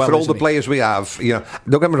would say as well, for all the players we have,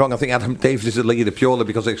 don't get me wrong. I think Adam Davis is a leader purely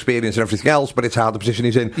because of experience and everything else. But it's hard the position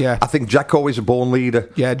he's in. Yeah. I think Jacko is a born leader.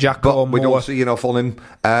 Yeah, Jacko. But we don't see enough on him.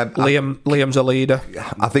 Liam's a leader.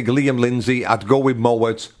 I think Liam Lindsay. I'd go with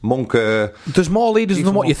Mowat, Monker. There's more leaders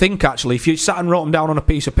than what you think. Actually, if you sat and wrote them down on a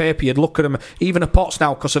piece of paper, you'd look at them. Even a Potts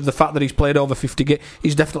now, because of the fact that he's played over 50 games.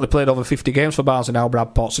 He's definitely played over 50 games for Barnsley now,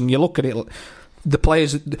 Brad Potts. And you look at it. The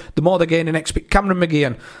players, the more they're gaining experience. Cameron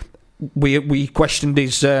McGeehan, we questioned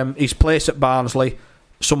his place at Barnsley.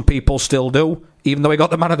 Some people still do, even though he got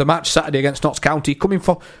the man of the match Saturday against Notts County, coming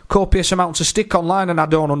for copious amounts of stick online, and I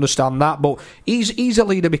don't understand that. But he's a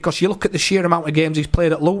leader because you look at the sheer amount of games he's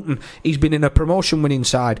played at Luton. He's been in a promotion-winning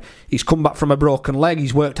side. He's come back from a broken leg.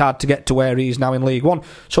 He's worked hard to get to where he is now in League One.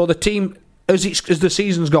 So the team, as the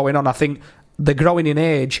season's going on, I think they're growing in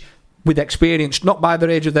age. With experience, not by the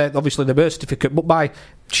age of their birth certificate, but by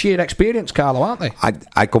sheer experience, Carlo, aren't they?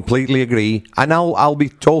 I completely agree, and I'll be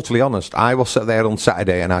totally honest. I was sat there on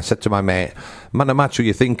Saturday, and I said to my mate, "Man, the match, who are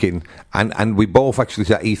you thinking?" And we both actually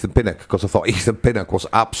said Ethan Pinnock because I thought Ethan Pinnock was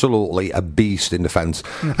absolutely a beast in defence.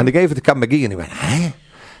 Mm-hmm. And they gave it to Cam McGeehan, and he went,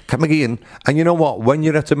 Cam McGeehan. And you know what? When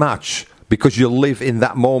you're at a match, because you live in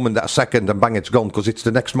that moment, that second, and bang, it's gone, because it's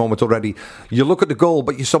the next moment already. You look at the goal,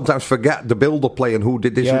 but you sometimes forget the build-up play and who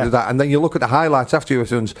did this, who did that, and then you look at the highlights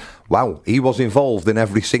afterwards and wow, he was involved in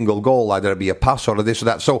every single goal, either it be a pass or a this or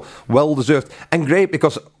that. So, well-deserved. And great,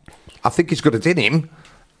 because I think he's got it in him.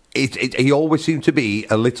 He always seemed to be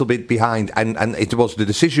a little bit behind, and it was the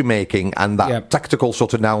decision-making and that tactical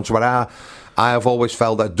sort of downs where I have always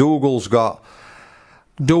felt that Dougal's got...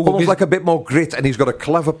 almost like a bit more grit, and he's got a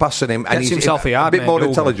clever pass in him, and he's a bit more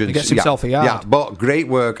intelligence. He gets himself a yard. Yeah, but great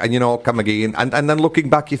work, and Cam McGeehan, and then looking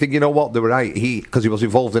back, you think, you know what, they were right. Because he was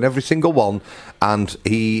involved in every single one, and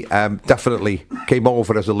he definitely came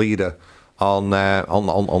over as a leader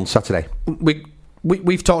on Saturday.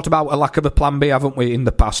 We've talked about a lack of a plan B, haven't we, in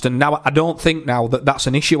the past? And now I don't think now that that's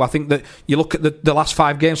an issue. I think that you look at the last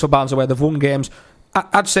 5 games for Barnsley where they've won games.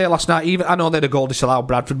 I'd say last night, even I know they had a goal disallowed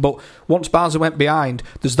Bradford, but once Barnsley went behind,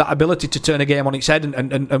 there's that ability to turn a game on its head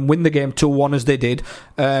and win the game 2-1 as they did.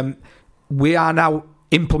 We are now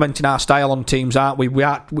implementing our style on teams, aren't we? We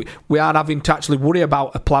aren't having to actually worry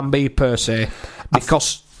about a plan B per se,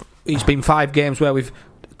 because it's been 5 games where we've,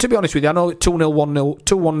 to be honest with you, I know 2-0, 1-0,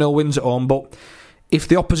 2-1-0 wins at home, but if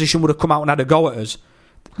the opposition would have come out and had a go at us,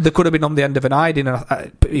 they could have been on the end of an hiding,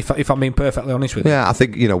 if I'm being perfectly honest with you. Yeah, I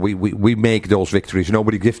think, we make those victories.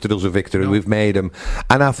 Nobody gifted us a victory. No. We've made them.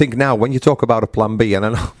 And I think now, when you talk about a plan B, and I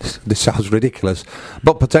know this sounds ridiculous,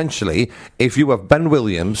 but potentially, if you have Ben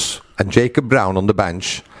Williams and Jacob Brown on the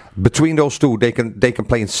bench, between those two, they can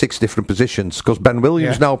play in 6 different positions, because Ben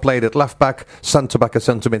Williams now played at left back, centre back, and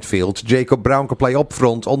centre midfield. Jacob Brown can play up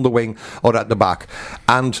front, on the wing, or at the back.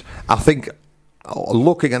 And I think,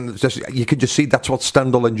 looking, and you can just see that's what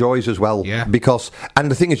Stendhal enjoys as well. Yeah. Because, and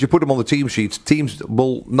the thing is, you put him on the team sheets, teams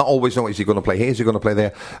will not always know, is he going to play here, is he going to play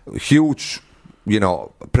there? Huge,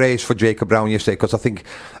 praise for Jacob Brown yesterday, because I think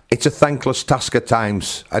it's a thankless task at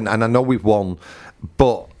times, and I know we've won,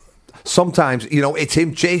 but sometimes, it's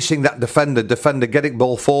him chasing that defender, getting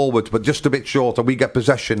ball forward, but just a bit short, and we get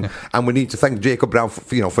possession, and we need to thank Jacob Brown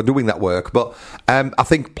for doing that work. But I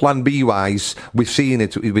think plan B wise, we've seen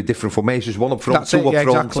it with different formations, one up front, two up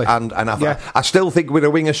front, exactly. and I still think we're a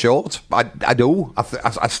winger short. I do.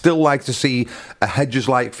 I still like to see a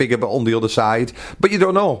Hedges-like figure, but on the other side. But you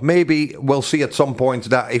don't know. Maybe we'll see at some point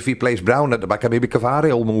that if he plays Brown at the back, maybe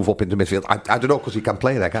Cavani will move up into midfield. I don't know, because he can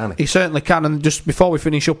play there, can't he? He certainly can. And just before we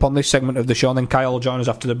finish up on this segment of the show, and then Kyle will join us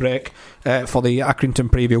after the break for the Accrington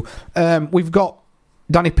preview. We've got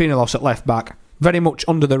Danny Pinilos at left back, very much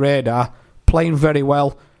under the radar, playing very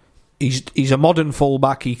well. He's a modern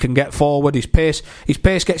fullback. He can get forward. His pace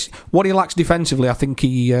gets what he lacks defensively. I think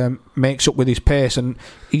he makes up with his pace, and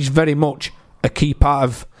he's very much a key part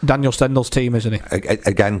of Daniel Stendel's team, isn't he?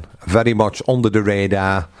 Again, very much under the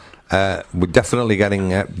radar. We're definitely getting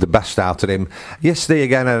the best out of him. Yesterday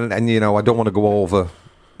again, and I don't want to go over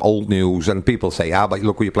old news, and people say, but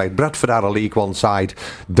look who you played. Bradford are a League One side.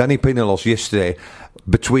 Danny Pinilos yesterday,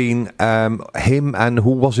 between him and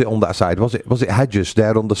who was it on that side? Was it Hedges?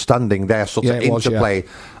 Their understanding, their sort of interplay.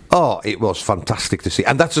 Oh, it was fantastic to see.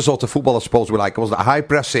 And that's the sort of football I suppose we like. It was that high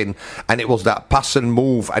pressing, and it was that pass and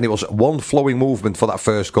move, and it was one flowing movement for that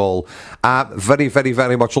first goal. Very, very,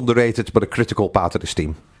 very much underrated, but a critical part of this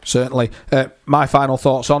team. Certainly. My final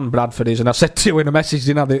thoughts on Bradford is, and I said to you in a message,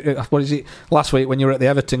 last week when you were at the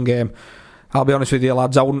Everton game, I'll be honest with you,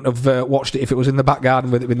 lads, I wouldn't have watched it if it was in the back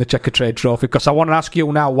garden with it in the Checker Trade Trophy, because I want to ask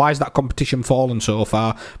you now, why has that competition fallen so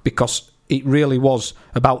far? Because it really was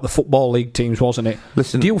about the Football League teams, wasn't it?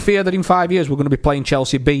 Listen, do you fear that in 5 years we're going to be playing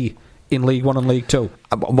Chelsea B in League One and League Two?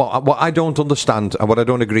 What I don't understand and what I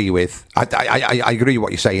don't agree with, I agree with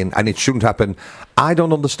what you're saying, and it shouldn't happen. I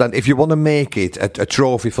don't understand. If you want to make it a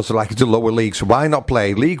trophy for the lower leagues, why not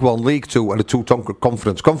play League One, League Two, and a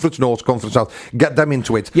conference North, Conference South? Get them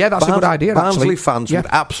into it. Yeah, that's a good idea. Barnsley fans would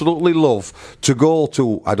absolutely love to go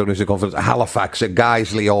to, I don't know if it's a conference, Halifax,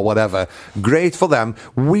 Guiseley, or whatever. Great for them.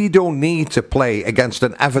 We don't need to play against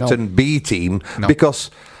an Everton B team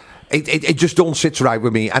because It just don't sit right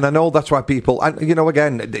with me, and I know that's why people, and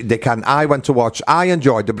again, they can. I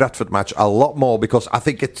enjoyed the Bradford match a lot more because I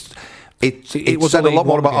think it said a lot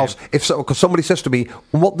more about us. Because somebody says to me,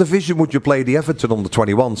 "What division would you play the Everton under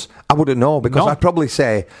 21s?" I wouldn't know, because I'd probably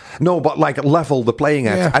say no, but like level they're playing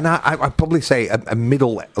at, and I'd probably say a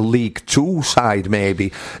middle League 2 side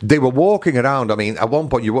maybe. They were walking around. I mean, at one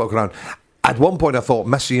point you walk around. At one point, I thought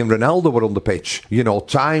Messi and Ronaldo were on the pitch,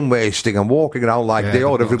 time wasting and walking around like they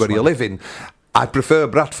owe everybody a living. I prefer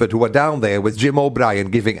Bradford, who are down there with Jim O'Brien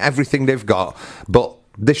giving everything they've got, but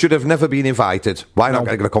they should have never been invited. Why not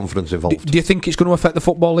get a conference involved? Do you think it's going to affect the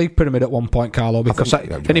Football League pyramid at one point, Carlo? Because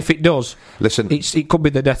and if it does, listen, it could be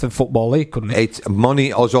the death of Football League, couldn't it? Money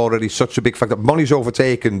is already such a big factor. Money's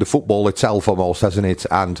overtaken the football itself almost, hasn't it?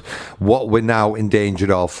 And what we're now in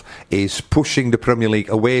danger of is pushing the Premier League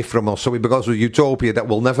away from us. So it becomes a utopia that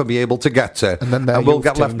we'll never be able to get to, and we'll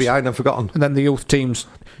get left behind and forgotten. And then the youth teams,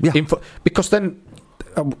 because then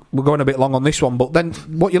we're going a bit long on this one, but then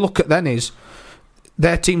what you look at then is,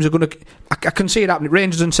 their teams are going to... I can see it happening.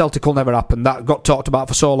 Rangers and Celtic will never happen. That got talked about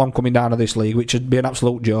for so long coming down to this league, which would be an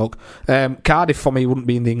absolute joke. Cardiff, for me, wouldn't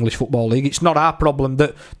be in the English Football League. It's not our problem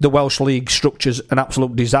that the Welsh League structure's an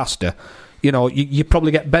absolute disaster. You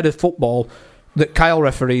probably get better football that Kyle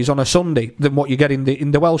referees on a Sunday than what you get in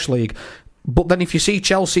the Welsh League. But then if you see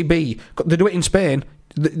Chelsea B, they do it in Spain...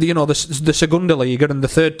 The Segunda Liga and the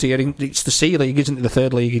third tier, it's the C League, isn't it? The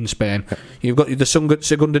third league in Spain. You've got the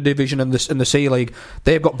Segunda Division and the C League.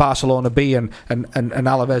 They've got Barcelona B and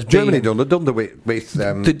Alaves B. Germany done it with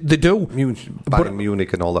they do. Bayern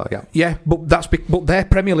Munich and all that, Yeah, but their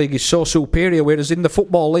Premier League is so superior, whereas in the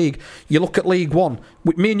Football League, you look at League One.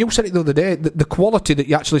 Me and you said it the other day, the quality that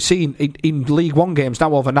you actually see in League One games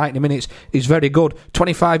now over 90 minutes is very good.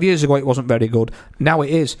 25 years ago it wasn't very good. Now it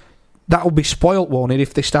is. That'll be spoilt, won't it,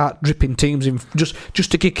 if they start dripping teams in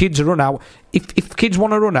just to give kids a run out. If kids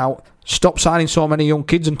want to run out, stop signing so many young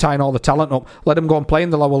kids and tying all the talent up. Let them go and play in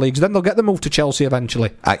the lower leagues. Then they'll get the move to Chelsea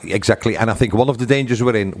eventually. Exactly, and I think one of the dangers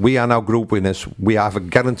we're in, we are now group winners. We have a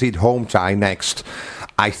guaranteed home tie next.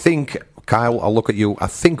 I think... Kyle, I'll look at you. I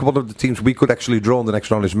think one of the teams we could actually draw in the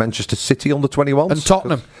next round is Manchester City on the 21s. And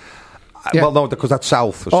Tottenham. Yeah. Well, no, because that's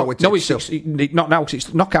south. So it's not now, because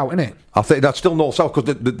it's knockout, isn't it? I think that's still north-south,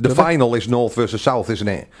 because the final is north versus south, isn't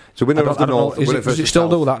it? So winner of the north. Does it still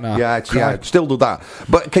do that now? Yeah, still do that.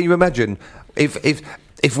 But can you imagine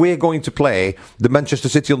if we're going to play the Manchester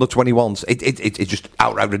City under 21s? It's just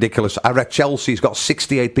outright ridiculous. I read Chelsea's got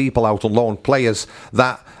 68 people out on loan, players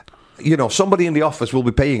that somebody in the office will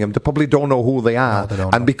be paying them. They probably don't know who they are. No, they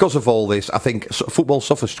don't and know. Because of all this, I think football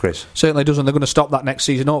suffers, Chris. Certainly does, and they're going to stop that next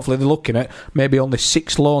season. Hopefully they're looking at maybe only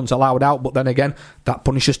 6 loans allowed out, but then again, that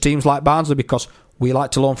punishes teams like Barnsley because we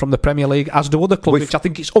like to loan from the Premier League, as do other clubs, which I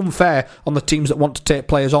think it's unfair on the teams that want to take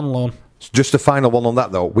players on loan. Just a final one on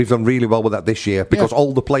that, though. We've done really well with that this year because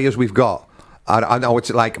all the players we've got, I know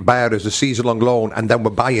it's like Bayer is a season-long loan, and then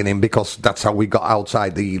we're buying him because that's how we got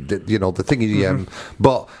outside the thingy.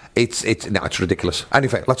 But it's ridiculous.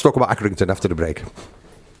 Anyway, let's talk about Accrington after the break.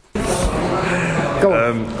 Go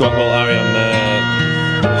on, Arian.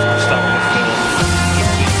 Start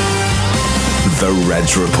with The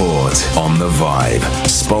Reds Report on The Vibe.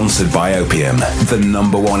 Sponsored by Opium, the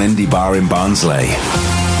number 1 indie bar in Barnsley.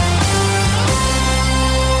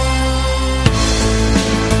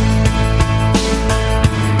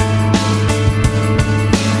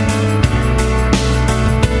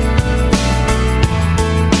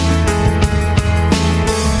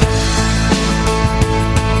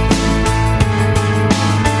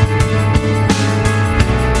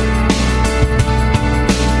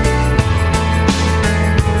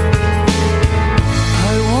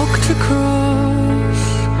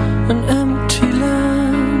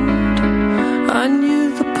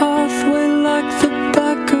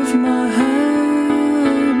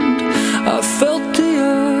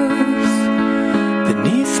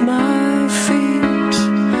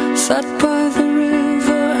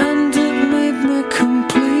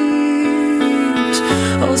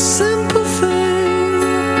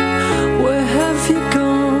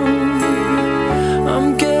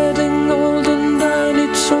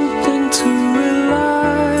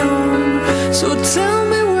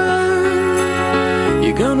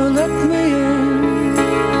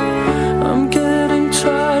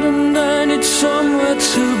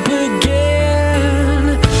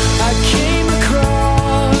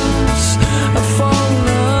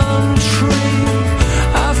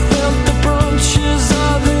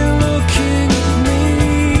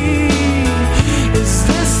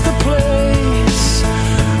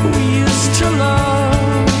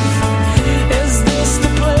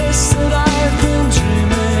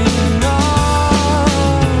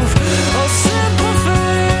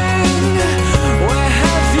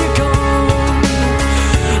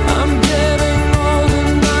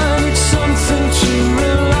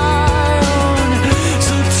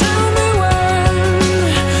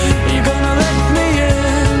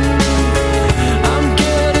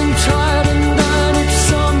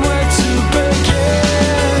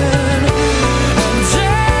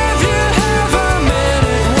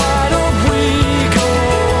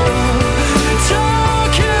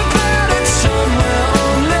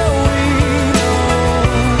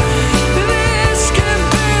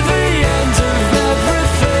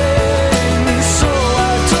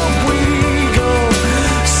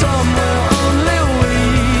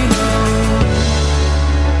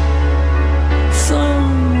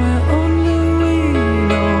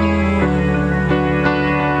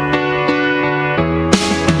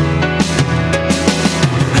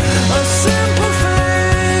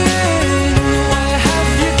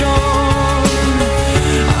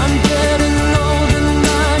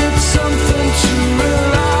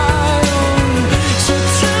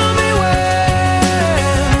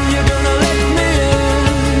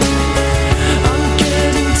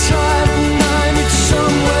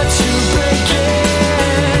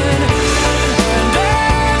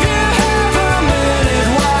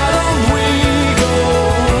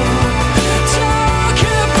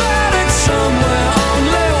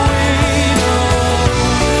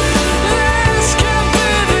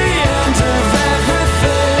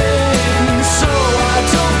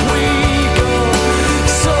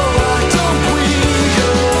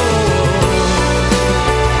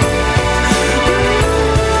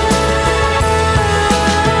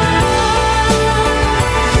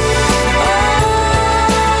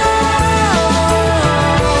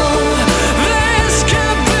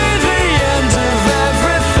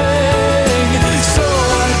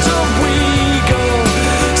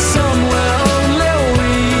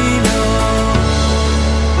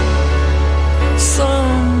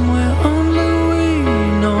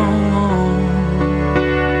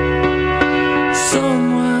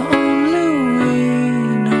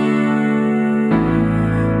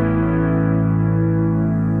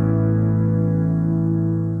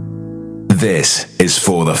 This is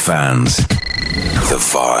for the fans. The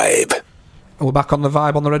Vibe. We're back on The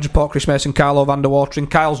Vibe on the Red Report. Chris Mason, Carlo van der Watering.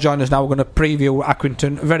 Kyle's joined us now. We're going to preview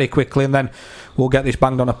Accrington very quickly, and then we'll get this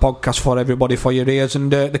banged on a podcast for everybody for your ears.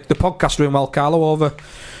 And the podcast doing well, Carlo, over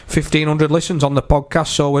 1,500 listens on the podcast,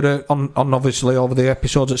 so we're on obviously over the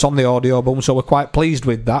episodes it's on the audio boom, so we're quite pleased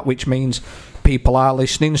with that, which means people are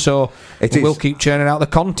listening, so we'll keep churning out the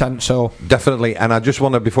content. So definitely. And I just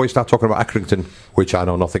want to, before you start talking about Accrington, which I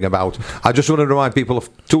know nothing about, I just want to remind people of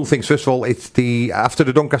two things. First of all, it's the after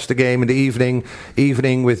the Doncaster game in the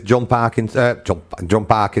evening with John Parkinson. John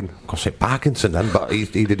Parkin, I can't say Parkinson then, but he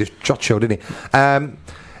did his shot show, didn't he?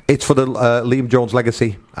 It's for the Liam Jones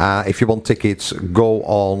Legacy. If you want tickets, go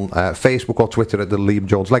on Facebook or Twitter at the Liam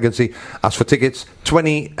Jones Legacy. As for tickets, is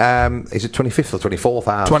it 25th or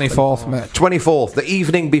 24th? 24th, mate. 24th, the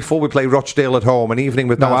evening before we play Rochdale at home, an evening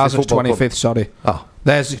with ours is 25th, Club. Sorry. Oh.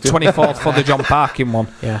 There's 24th for the John Parkin one.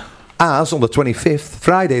 Yeah. As on the 25th,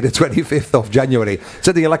 Friday the 25th of January, it's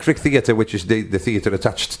at the Electric Theatre, which is the theatre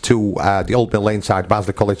attached to the Old Mill Lane side,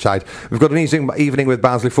 Barnsley College side. We've got an evening with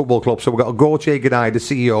Barnsley Football Club, so we've got Gorche Ganai, the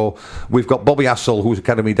CEO, we've got Bobby Assel, who's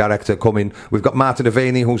Academy Director, coming, we've got Martin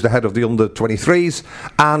Avaney, who's the head of the under-23s,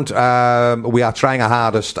 and we are trying our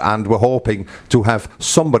hardest, and we're hoping to have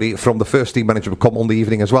somebody from the first team management come on the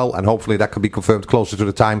evening as well, and hopefully that can be confirmed closer to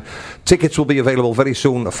the time. Tickets will be available very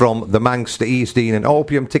soon from the Manx, the East Dean and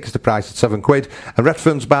Opium. Tickets to price at £7. And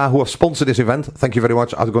Redfern's Bar, who have sponsored this event, thank you very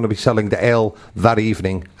much, are going to be selling the ale that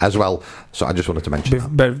evening as well. So I just wanted to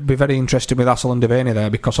mention that. Be very interested with Assel and Devaney there,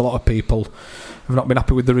 because a lot of people have not been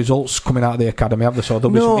happy with the results coming out of the academy, have they? So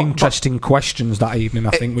there'll be some interesting questions that evening,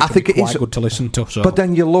 I think, which will be quite good to listen to. So. But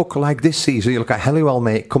then you look like this season, you look at Helliwell,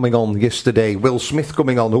 mate, coming on yesterday, Will Smith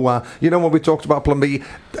coming on, who are, when we talked about Plan B,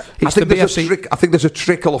 I think there's a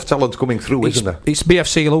trickle of talent coming through, isn't there? It's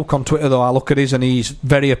BFC Luke on Twitter, though. I look at his and he's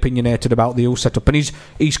very opinionated about the youth setup, and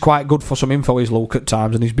he's quite good for some info, his Luke, at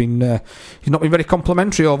times, and he's not been very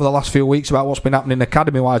complimentary over the last few weeks about what's been happening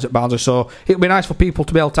academy-wise at Barnsley, so it'll be nice for people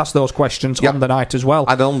to be able to ask those questions on the night as well.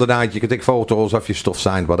 And on the night you can take photos of your stuff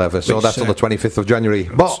signed, whatever, so that's on the 25th of January.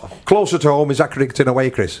 But closer to home is Accrington away,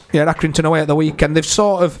 Chris. Yeah, Accrington away at the weekend. They've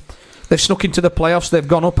snuck into the playoffs. They've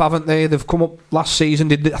gone up, haven't they? They've come up last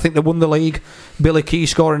season. I think they won the league. Billy Key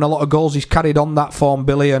scoring a lot of goals. He's carried on that form,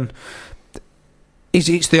 Billy, and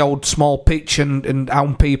it's the old small pitch and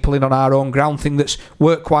hound people in on our own ground thing that's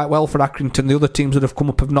worked quite well for Accrington. The other teams that have come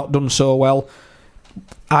up have not done so well.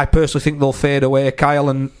 I personally think they'll fade away, Kyle,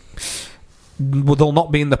 and they'll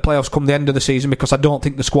not be in the playoffs come the end of the season, because I don't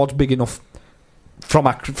think the squad's big enough. They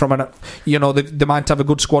might have a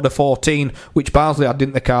good squad of 14, which Barnsley had,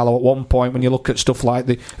 didn't they, Carlo, at one point? When you look at stuff like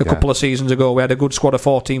a couple of seasons ago, we had a good squad of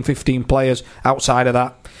 14, 15 players. Outside of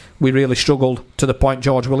that, we really struggled, to the point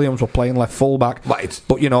George Williams were playing left fullback. But it's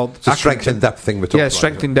a strength and depth thing we're talking about.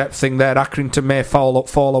 Strength and depth thing there. Accrington may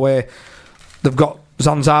fall away. They've got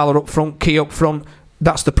Zanzala up front, Key up front.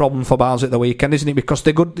 That's the problem for Barnsley at the weekend, isn't it? Because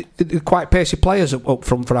they're good, they're quite pacey players up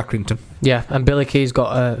front for Accrington. Yeah, and Billy Key's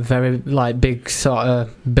got a very big sort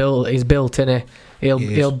of build. He's built, innit?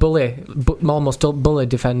 He'll bully, almost bully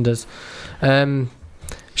defenders. Sean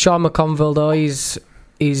McConville, though,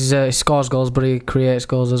 he scores goals, but he creates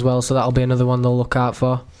goals as well. So that'll be another one they'll look out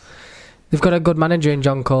for. They've got a good manager in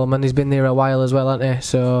John Coleman. He's been there a while as well, hasn't he?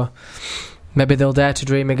 So maybe they'll dare to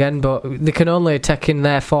dream again, but they can only take in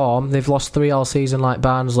their form. They've lost 3 all season like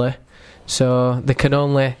Barnsley, so they can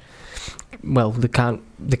only, they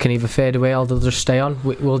can either fade away or they'll just stay on.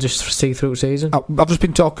 We'll just see through the season. I've just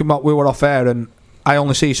been talking about, we were off air, and I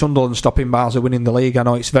only see Sunderland stopping Barnsley winning the league. I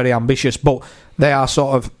know it's very ambitious, but they are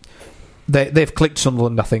sort of, they've clicked,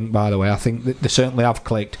 Sunderland, I think, by the way. I think they certainly have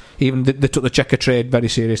clicked. Even they took the Checker trade very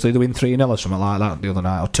seriously. They win 3-0 or something like that the other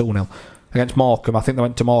night, or 2-0. Against Morecambe. I think they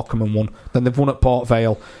went to Morecambe and won. Then they've won at Port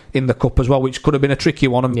Vale in the Cup as well, which could have been a tricky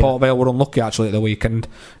one, and Port Vale were unlucky actually at the weekend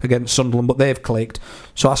against Sunderland, but they've clicked.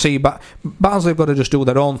 So I see Barnsley have got to just do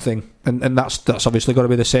their own thing, and that's obviously got to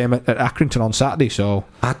be the same at Accrington on Saturday. So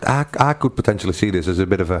I could potentially see this as a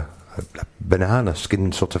bit of a banana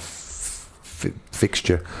skin sort of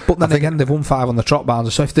fixture. But then again, they've won 5 on the trot,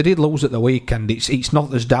 Barnsley, so if they did lose at the weekend, it's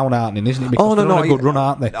not as downheartening, isn't it? Because they're on a good run,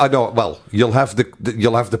 aren't they? I know. Well, you'll have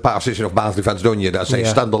the partition of Barnsley fans, don't you, that say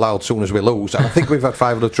stand aloud soon as we lose. And I think we've had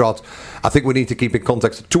 5 on the trot. I think we need to keep in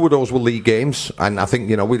context. 2 of those were league games, and I think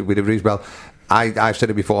we'd agree as well. I've said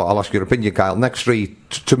it before, I'll ask your opinion, Kyle. The next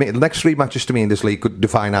 3 matches to me in this league could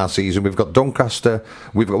define our season. We've got Doncaster,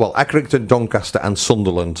 Accrington, Doncaster and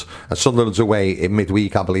Sunderland. And Sunderland's away in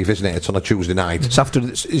midweek, I believe, isn't it? It's on a Tuesday night. It's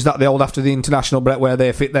is that after the international break where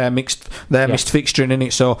they fit their missed fixturing in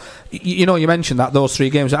it? So, you mentioned that, those 3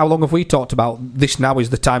 games. How long have we talked about this? Now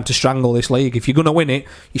is the time to strangle this league. If you're going to win it,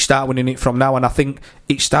 you start winning it from now. And I think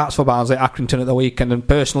it starts for Barnsley at Accrington at the weekend. And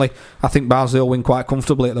personally, I think Barnsley will win quite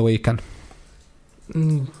comfortably at the weekend.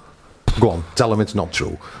 Go on, tell them it's not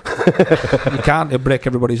true. You can't, it'll break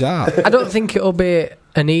everybody's heart. I don't think it'll be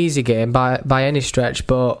an easy game by any stretch,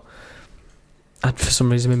 but for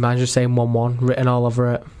some reason my mind's just saying 1-1 written all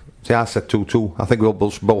over it. See, I said 2-2. I think we'll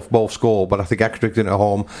both score, but I think Accrington at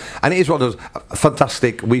home. And it is one of those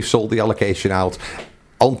fantastic. We've sold the allocation out.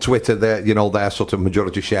 On Twitter, their sort of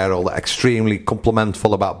majority shareholder, extremely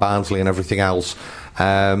complimentful about Barnsley and everything else.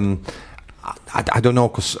 I don't know,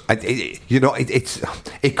 because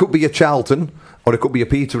it could be a Charlton or it could be a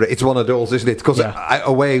Peterborough. It's one of those, isn't it? Because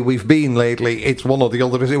away we've been lately, it's one or the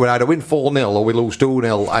other, isn't it? We either win 4-0 or we lose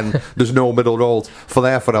 2-0, and there's no middle road.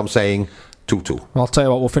 Therefore, I'm saying 2-2. Well, I'll tell you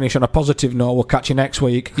what, we'll finish on a positive note. We'll catch you next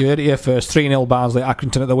week. You heard it here first. 3-0 Barnsley at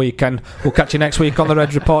Accrington at the weekend. We'll catch you next week on the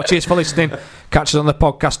Red Report. Cheers for listening. Catch us on the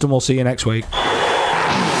podcast and we'll see you next week.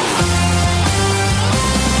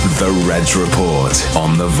 The Reds Report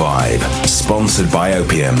on The Vibe. Sponsored by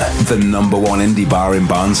Opium, the #1 indie bar in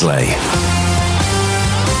Barnsley.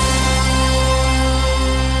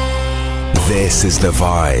 This is The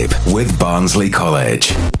Vibe with Barnsley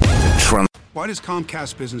College. Why does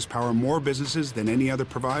Comcast Business power more businesses than any other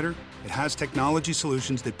provider? It has technology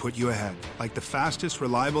solutions that put you ahead, like the fastest,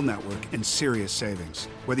 reliable network and serious savings.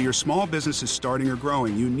 Whether your small business is starting or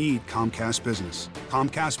growing, you need Comcast Business.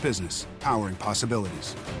 Comcast Business, powering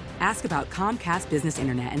possibilities. Ask about Comcast Business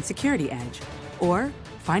Internet and Security Edge. Or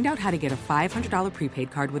find out how to get a $500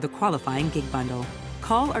 prepaid card with a qualifying gig bundle.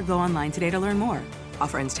 Call or go online today to learn more.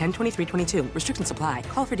 Offer ends 10/23/22. Restrictions apply.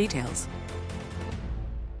 Call for details.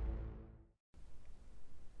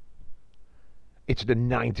 It's the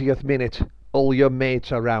 90th minute. All your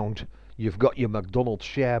mates around. You've got your McDonald's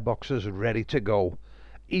share boxes ready to go.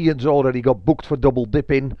 Ian's already got booked for double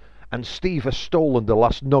dipping, and Steve has stolen the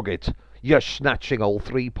last nugget. You're snatching all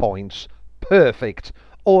 3 points. Perfect.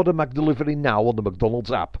 Order McDelivery now on the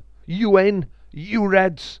McDonald's app. You in? You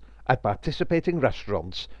Reds? At participating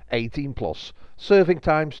restaurants. 18+. Serving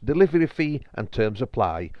times, delivery fee and terms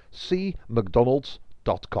apply. See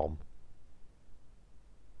mcdonalds.com.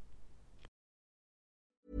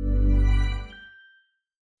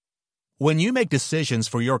 When you make decisions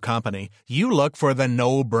for your company, you look for the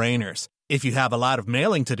no-brainers. If you have a lot of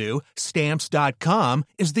mailing to do, Stamps.com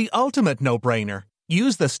is the ultimate no-brainer.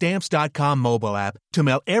 Use the Stamps.com mobile app to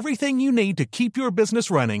mail everything you need to keep your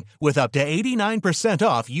business running with up to 89%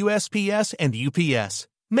 off USPS and UPS.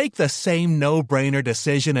 Make the same no-brainer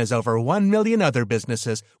decision as over 1 million other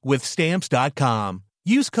businesses with Stamps.com.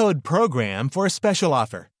 Use code PROGRAM for a special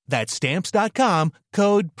offer. That's Stamps.com,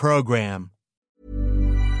 code PROGRAM.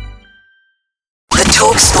 The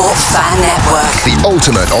TalkSport Fan Network. The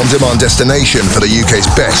ultimate on-demand destination for the UK's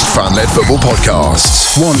best fan-led football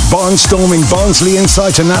podcasts. Want barnstorming Barnsley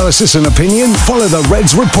insight analysis and opinion? Follow the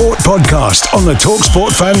Reds Report podcast on the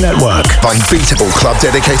TalkSport Fan Network. Unbeatable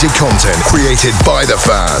club-dedicated content created by the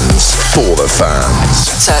fans, for the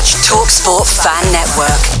fans. Search TalkSport Fan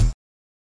Network.